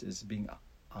honest is being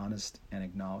honest and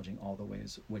acknowledging all the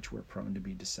ways which we're prone to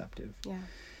be deceptive. Yeah.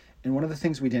 And one of the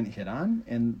things we didn't hit on,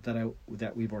 and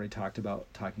that we've already talking about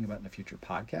in a future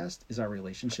podcast, is our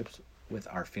relationships with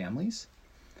our families,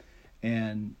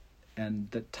 and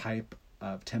the type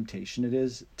of temptation it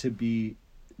is to be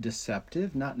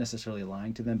deceptive, not necessarily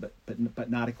lying to them,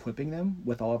 but not equipping them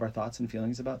with all of our thoughts and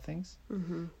feelings about things.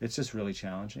 Mm-hmm. It's just really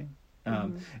challenging.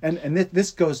 And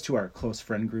this goes to our close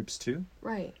friend groups too.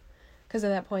 Right. Because at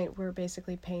that point, we're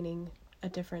basically painting a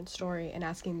different story and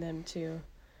asking them to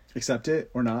accept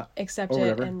it or not. Accept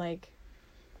it, and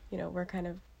we're kind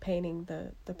of painting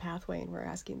the pathway, and we're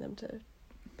asking them to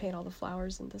paint all the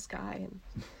flowers in the sky and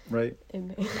right.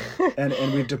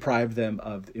 and we've deprived them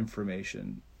of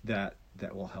information that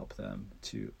will help them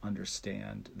to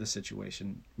understand the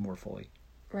situation more fully.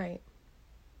 Right.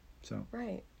 So.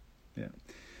 Right. Yeah.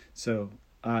 So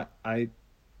I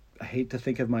hate to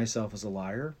think of myself as a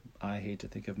liar. I hate to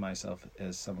think of myself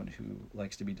as someone who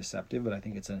likes to be deceptive, but I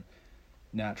think it's a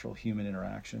natural human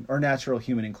interaction, or natural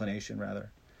human inclination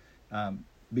rather,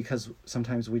 because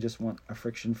sometimes we just want a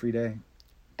friction-free day.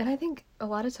 And I think a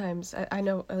lot of times, I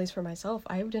know, at least for myself,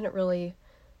 I didn't really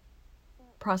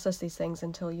process these things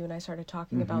until you and I started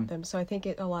talking about them. So I think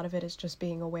a lot of it is just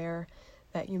being aware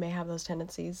that you may have those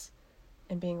tendencies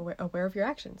and being aware of your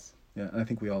actions. Yeah, and I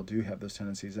think we all do have those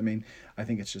tendencies. I mean, I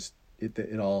think it's just, it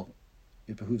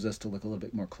behooves us to look a little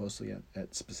bit more closely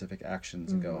at specific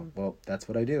actions and go, well, that's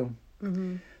what I do.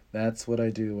 Mm-hmm. That's what I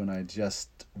do when I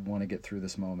just want to get through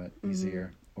this moment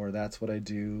easier. Or that's what I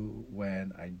do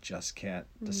when I just can't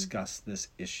discuss this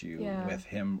issue with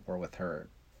him or with her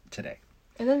today.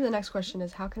 And then the next question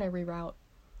is, how can I reroute?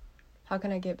 How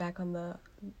can I get back on the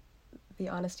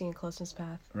honesty and closeness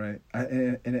path? Right.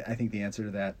 And I think the answer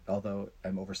to that, although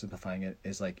I'm oversimplifying it,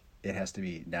 is like, it has to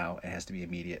be now, it has to be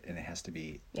immediate, and it has to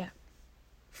be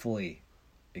fully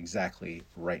exactly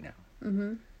right now.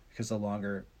 Mm-hmm. Because the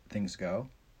longer things go,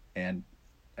 and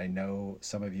I know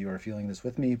some of you are feeling this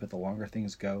with me, but the longer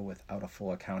things go without a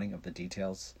full accounting of the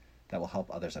details that will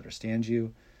help others understand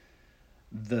you,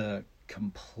 the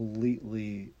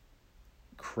completely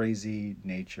crazy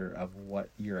nature of what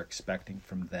you're expecting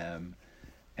from them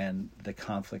and the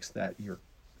conflicts that you're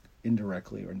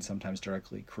indirectly or sometimes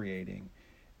directly creating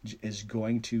is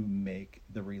going to make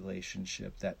the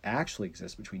relationship that actually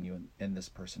exists between you and this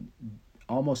person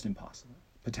almost impossible,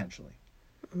 potentially.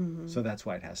 Mm-hmm. So that's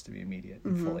why it has to be immediate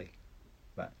and fully.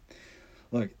 But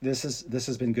look, this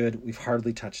has been good. We've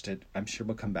hardly touched it. I'm sure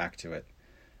we'll come back to it.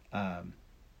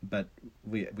 but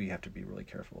we have to be really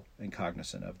careful and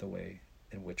cognizant of the way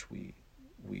in which we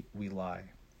lie.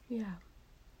 Yeah.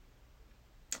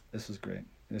 This was great.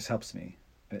 This helps me.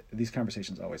 These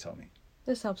conversations always help me.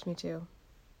 This helps me too.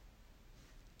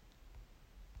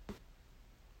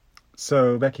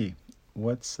 So, Becky,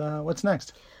 what's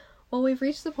next? Well, we've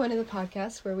reached the point of the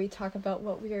podcast where we talk about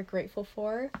what we are grateful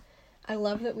for. I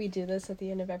love that we do this at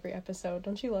the end of every episode.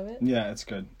 Don't you love it? Yeah, it's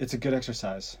good. It's a good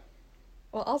exercise.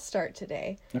 Well, I'll start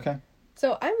today. Okay.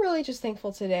 So I'm really just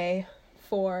thankful today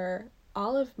for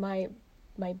all of my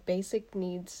basic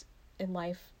needs in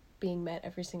life being met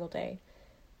every single day.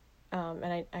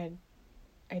 And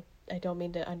I don't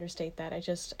mean to understate that.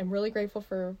 I'm really grateful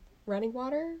for running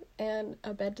water and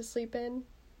a bed to sleep in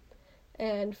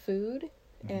and food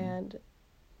and...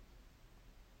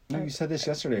 No, you said this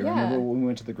yesterday. Yeah. Remember when we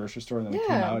went to the grocery store and then we came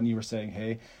Yeah. out and you were saying,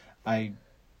 hey, I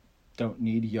don't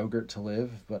need yogurt to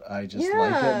live, but I just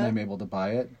like it and I'm able to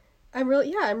buy it. I'm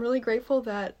really grateful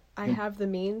that I have the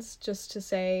means just to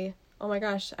say, oh my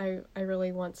gosh, I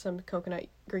really want some coconut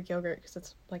Greek yogurt because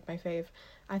it's like my fave.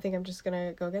 I think I'm just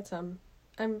gonna go get some.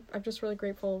 I'm just really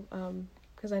grateful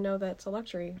because I know that's a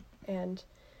luxury and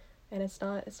it's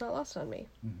not lost on me.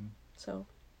 Mm-hmm. So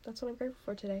that's what I'm grateful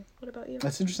for today. What about you?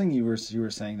 That's interesting. You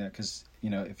were saying that because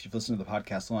if you've listened to the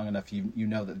podcast long enough, you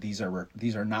know that these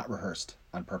are not rehearsed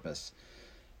on purpose,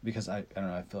 because I don't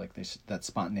know, I feel like that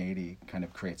spontaneity kind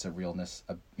of creates a realness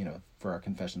of, for our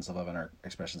confessions of love and our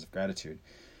expressions of gratitude.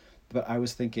 But I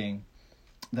was thinking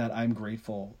that I'm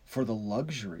grateful for the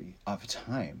luxury of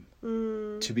time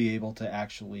to be able to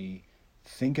actually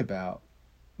think about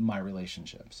my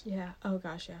relationships. Yeah. Oh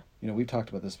gosh, yeah. We've talked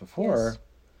about this before. Yes.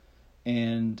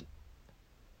 And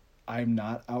I'm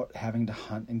not out having to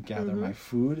hunt and gather my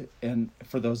food. And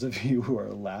for those of you who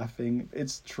are laughing,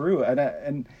 it's true.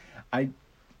 And I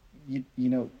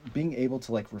being able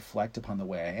to like reflect upon the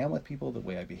way I am with people, the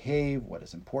way I behave, what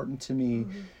is important to me,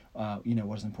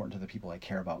 what is important to the people I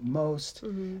care about most.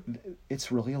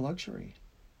 It's really a luxury.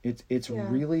 It's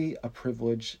really a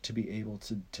privilege to be able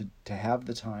to have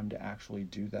the time to actually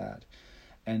do that,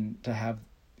 and to have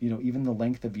even the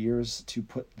length of years to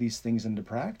put these things into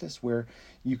practice, where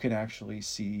you can actually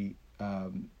see,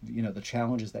 the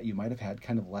challenges that you might have had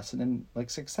kind of lessen and like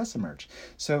success emerge.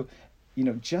 So,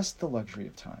 just the luxury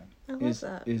of time is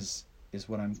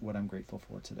what I'm grateful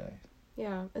for today.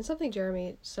 Yeah, and something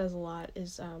Jeremy says a lot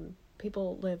is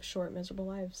people live short, miserable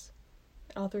lives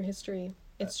all through history.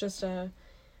 It's just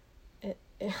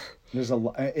There's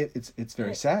it's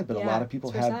very sad, but a lot of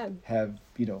people have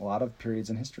a lot of periods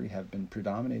in history have been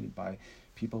predominated by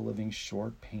people living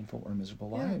short, painful, or miserable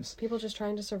lives. People just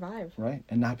trying to survive, right,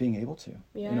 and not being able to,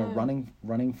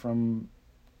 running from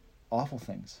awful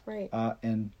things, right.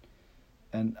 And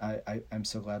I'm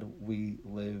so glad we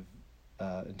live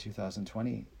in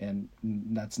 2020, and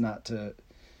that's not to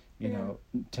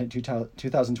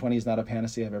 2020 is not a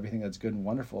panacea of everything that's good and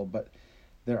wonderful, but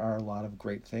there are a lot of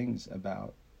great things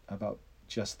about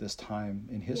just this time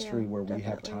in history where we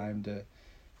have time to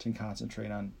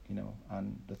concentrate on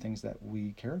the things that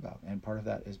we care about, and part of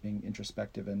that is being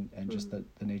introspective and just the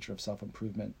nature of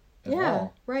self-improvement as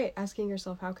well. Right. Asking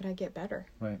yourself, how can I get better?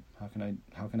 Right. How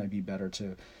can I be better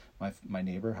to my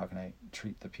neighbor? How can I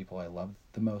treat the people I love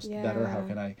the most better? How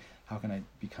can I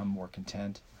become more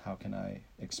content? How can I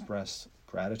express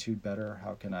gratitude better?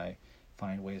 How can I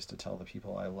find ways to tell the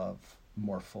people I love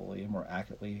more fully and more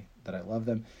accurately that I love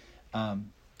them?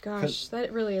 Gosh,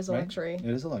 that really is a luxury. It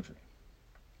is a luxury.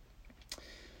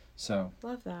 So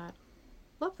love that.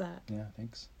 Yeah,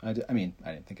 thanks. I didn't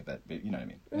think of that, but you know what I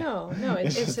mean. No,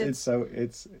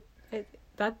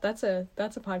 that's a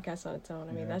podcast on its own.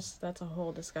 I mean, that's a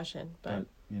whole discussion. But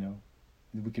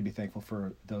we could be thankful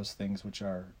for those things which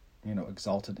are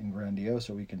exalted and grandiose,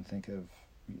 or we can think of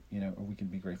or we can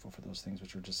be grateful for those things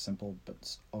which are just simple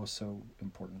but oh so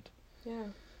important. Yeah,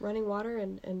 running water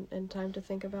and time to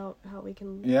think about how we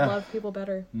can love people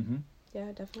better. Mm-hmm.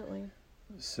 Yeah, definitely.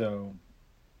 So.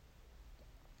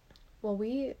 Well,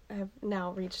 we have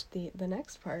now reached the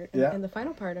next part and the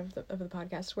final part of the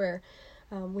podcast, where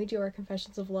we do our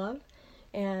confessions of love,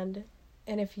 and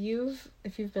if you've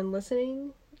been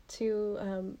listening to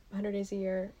 100 Days a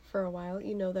Year for a while,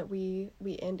 you know that we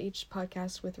end each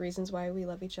podcast with reasons why we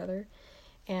love each other,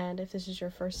 and if this is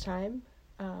your first time,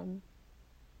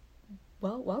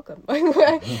 well, welcome.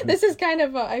 This is kind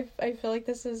of I feel like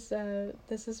this is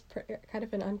kind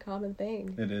of an uncommon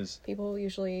thing. It is. People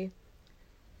usually.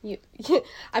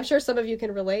 I'm sure some of you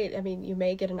can relate. I mean, you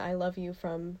may get an I love you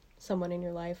from someone in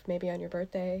your life, maybe on your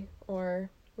birthday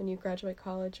or when you graduate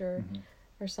college or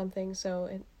something. So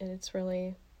it's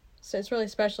really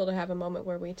special to have a moment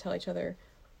where we tell each other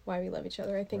why we love each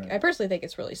other. I think, Right. I personally think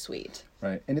it's really sweet.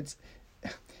 Right. And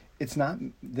it's not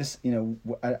this,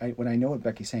 when I know what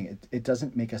Becky's saying, it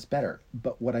doesn't make us better.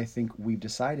 But what I think we've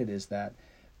decided is that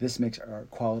this makes our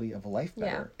quality of life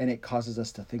better. Yeah. And it causes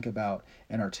us to think about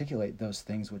and articulate those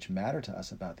things which matter to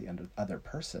us about the other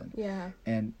person. Yeah.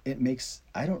 And it makes,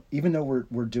 even though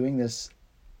we're doing this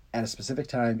at a specific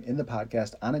time in the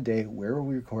podcast on a day, where are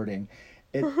we recording?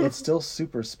 It's still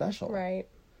super special. Right.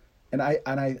 And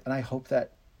I hope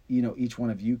that, each one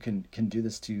of you can do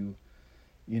this to,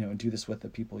 do this with the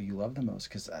people you love the most,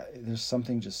 because there's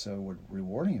something just so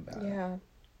rewarding about it. Yeah.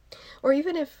 Or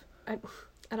even if, I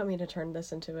don't mean to turn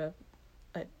this into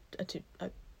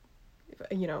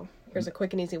here's a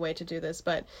quick and easy way to do this,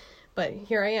 but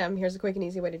here I am, here's a quick and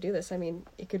easy way to do this. I mean,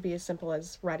 it could be as simple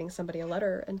as writing somebody a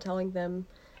letter and telling them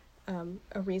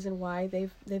a reason why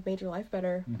they've made your life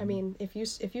better. Mm-hmm. I mean, if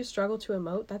you struggle to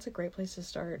emote, that's a great place to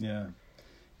start. Yeah.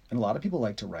 And a lot of people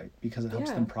like to write because it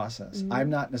helps them process. Mm-hmm. I'm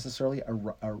not necessarily a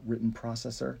written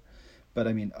processor, but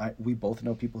I mean, we both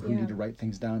know people who need to write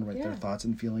things down, write their thoughts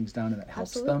and feelings down, and it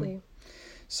helps them.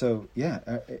 So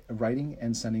writing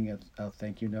and sending a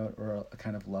thank you note or a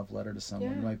kind of love letter to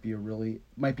someone might be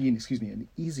an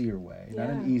easier way, not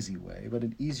an easy way, but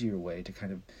an easier way to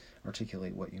kind of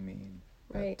articulate what you mean.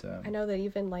 Right. But, I know that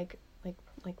even like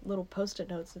little Post-it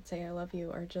notes that say I love you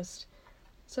are just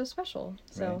so special.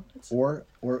 So right.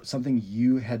 Or something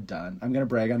you had done. I'm going to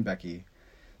brag on Becky.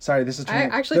 Sorry, this is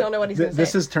turning, I actually don't know what he's going to say.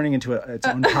 This is turning into its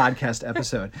own podcast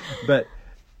episode. But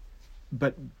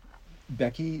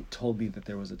Becky told me that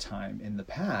there was a time in the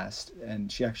past,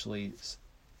 and she actually,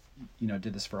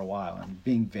 did this for a while, and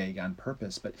being vague on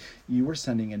purpose, but you were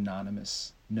sending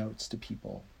anonymous notes to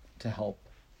people to help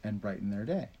and brighten their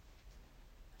day.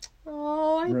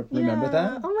 Oh, remember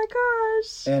that? Oh my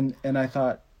gosh. And I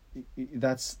thought,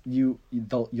 that's you'll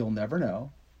never know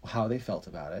how they felt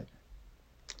about it.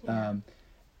 Yeah.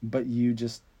 But you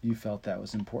felt that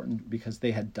was important because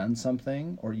they had done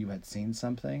something or you had seen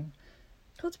something.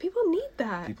 Because people need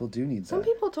that. People do need that. Some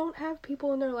people don't have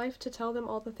people in their life to tell them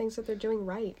all the things that they're doing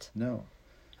right. No.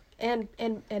 And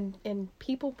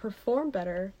people perform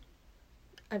better.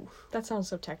 That sounds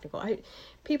so technical.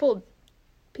 People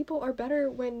are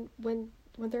better when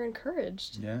they're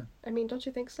encouraged. Yeah. I mean, don't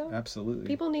you think so? Absolutely.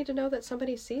 People need to know that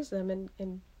somebody sees them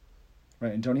and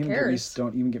right, and don't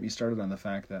even get me started on the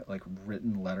fact that like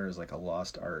written letter is like a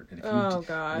lost art. And if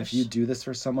gosh. And if you do this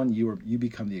for someone, you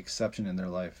become the exception in their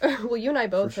life. Well, you and I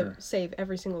both have saved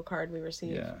every single card we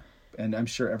receive. Yeah, and I'm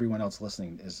sure everyone else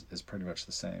listening is pretty much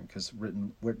the same because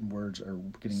written words are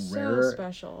getting rarer,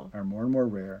 special, are more and more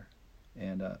rare,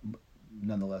 and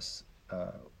nonetheless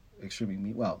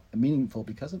extremely meaningful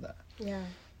because of that. Yeah.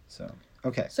 So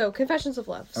okay. So confessions of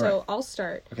love. All so right. I'll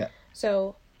start. Okay.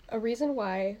 So a reason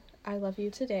why I love you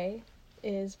today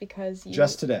is because you...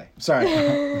 Just today. Sorry.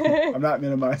 I'm not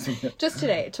minimizing it. Just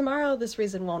today. Tomorrow, this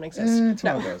reason won't exist.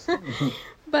 Tomorrow goes.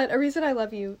 But a reason I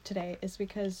love you today is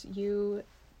because you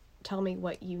tell me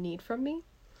what you need from me.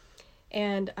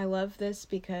 And I love this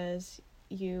because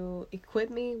you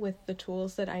equip me with the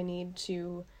tools that I need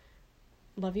to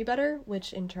love you better,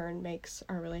 which in turn makes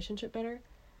our relationship better.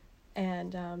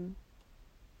 And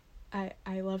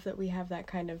I love that we have that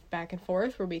kind of back and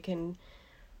forth where we can...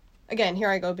 Again, here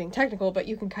I go being technical, but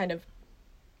you can kind of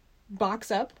box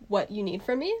up what you need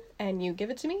from me and you give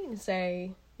it to me and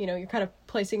say, you're kind of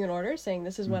placing an order saying,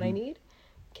 this is what I need.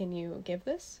 Can you give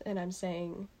this? And I'm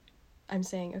saying,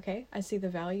 okay, I see the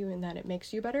value in that it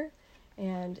makes you better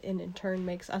and in turn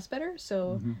makes us better.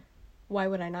 So why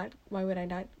would I not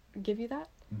give you that?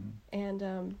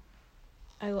 And,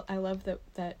 I love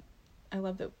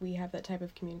that we have that type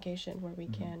of communication where we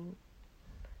can,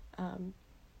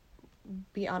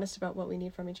 be honest about what we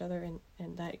need from each other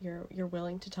and that you're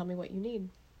willing to tell me what you need.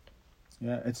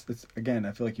 Yeah, it's again,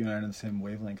 I feel like you and I are on the same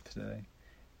wavelength today.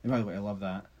 And by the way, I love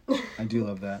that. I do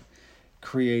love that.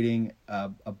 Creating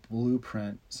a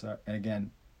blueprint. So, and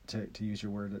again, to use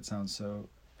your word that sounds so,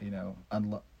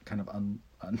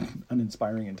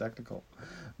 uninspiring and technical.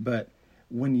 But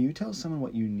when you tell someone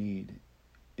what you need,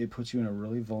 it puts you in a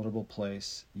really vulnerable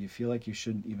place. You feel like you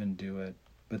shouldn't even do it.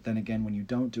 But then again, when you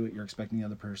don't do it, you're expecting the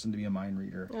other person to be a mind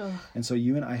reader. Ugh. And so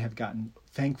you and I have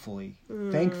thankfully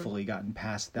gotten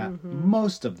past that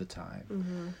most of the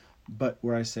time. But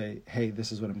where I say, hey,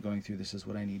 this is what I'm going through. This is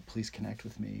what I need. Please connect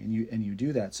with me. And you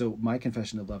do that. So my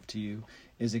confession of love to you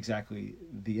is exactly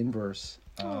the inverse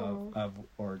of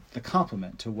or the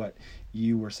complement to what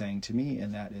you were saying to me.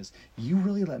 And that is, you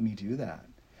really let me do that.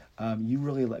 You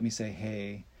really let me say,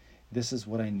 hey, this is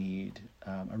what I need.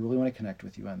 I really want to connect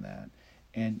with you on that.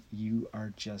 And you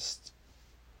are just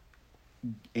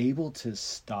able to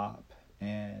stop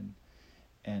and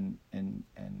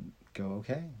go,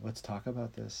 okay, let's talk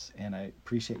about this. And I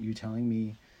appreciate you telling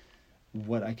me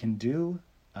what I can do,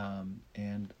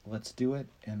 and let's do it.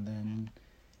 And then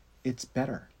it's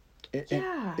better.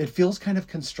 It feels kind of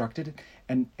constructed,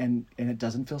 and it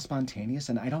doesn't feel spontaneous.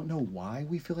 And I don't know why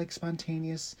we feel like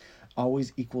spontaneous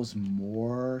always equals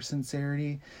more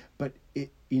sincerity, but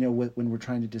when we're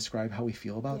trying to describe how we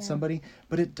feel about somebody,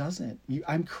 but it doesn't.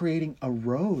 I'm creating a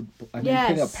road. I'm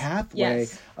creating a pathway.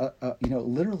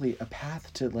 Literally a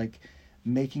path to like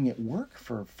making it work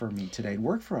for me today and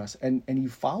work for us. And you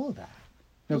follow that.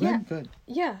 No, good.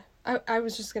 Yeah. I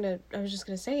was just gonna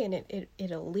say, and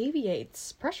it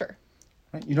alleviates pressure.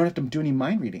 Right? You don't have to do any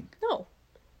mind reading. No.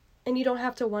 And you don't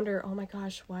have to wonder, oh my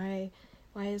gosh, why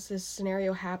is this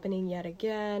scenario happening yet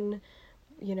again?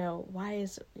 Why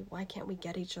can't we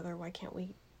get each other? Why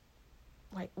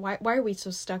are we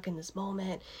so stuck in this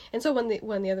moment? And so when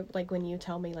the other, like when you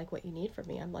tell me like what you need from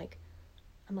me, I'm like,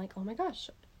 oh my gosh,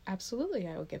 absolutely,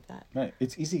 I will give that. Right.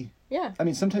 It's easy. Yeah. I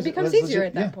mean, sometimes it becomes easier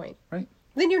at that point. Right.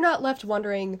 Then you're not left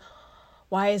wondering,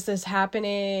 why is this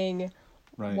happening?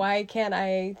 Right. Why can't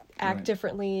I act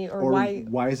differently? Or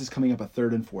why is this coming up a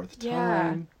third and fourth time?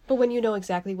 Yeah. But when you know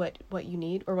exactly what you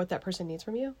need or what that person needs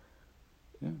from you,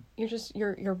 yeah,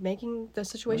 you're making the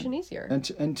situation easier.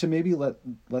 And to maybe let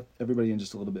everybody in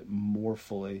just a little bit more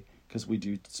fully, because we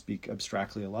do speak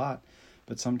abstractly a lot,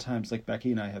 but sometimes, like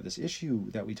Becky and I have this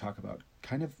issue that we talk about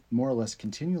kind of more or less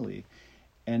continually,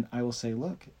 and I will say,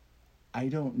 look, I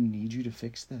don't need you to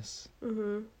fix this.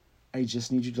 Mm-hmm. I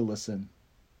just need you to listen.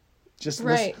 Just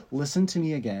listen to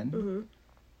me again,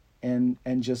 and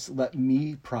just let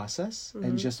me process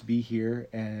and just be here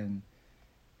and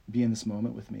be in this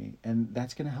moment with me, and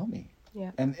that's going to help me.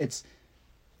 Yeah. And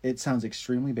it sounds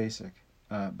extremely basic,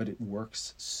 but it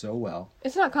works so well.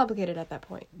 It's not complicated at that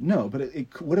point. No, but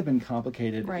it would have been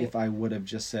complicated if I would have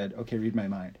just said, okay, read my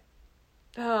mind.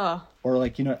 Oh. Or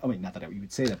like, not that you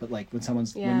would say that, but like when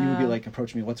when you would be like,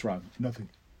 approach me, what's wrong? Nothing.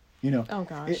 Oh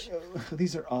gosh.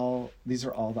 These are all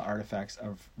the artifacts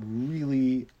of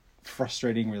really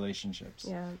frustrating relationships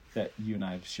that you and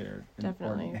I have shared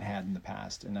or had in the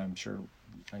past, and I'm sure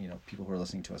people who are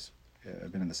listening to us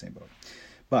have been in the same boat.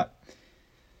 But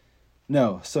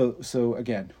no, so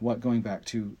again, going back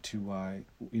to why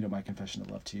my confession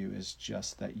of love to you is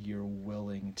just that you're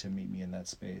willing to meet me in that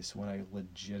space when I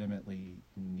legitimately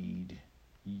need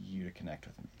you to connect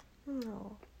with me.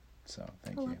 Oh. So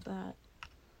thank you. I love that.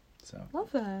 So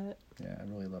love that. Yeah, I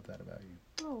really love that about you.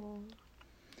 Oh.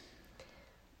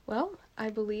 Well,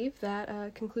 I believe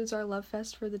that concludes our Love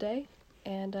Fest for the day,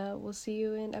 and we'll see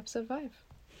you in episode 5.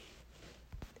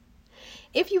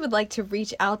 If you would like to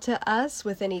reach out to us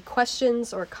with any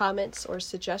questions or comments or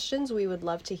suggestions, we would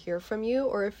love to hear from you.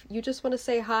 Or if you just want to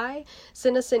say hi,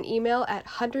 send us an email at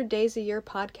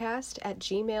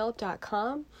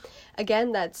 100daysayearpodcast@gmail.com.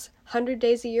 Again, that's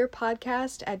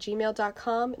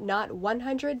 100daysayearpodcast@gmail.com, not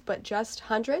 100, but just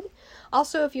 100.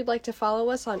 Also, if you'd like to follow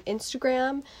us on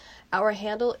Instagram, our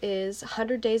handle is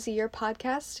 100 Days a Year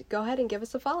Podcast. Go ahead and give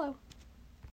us a follow.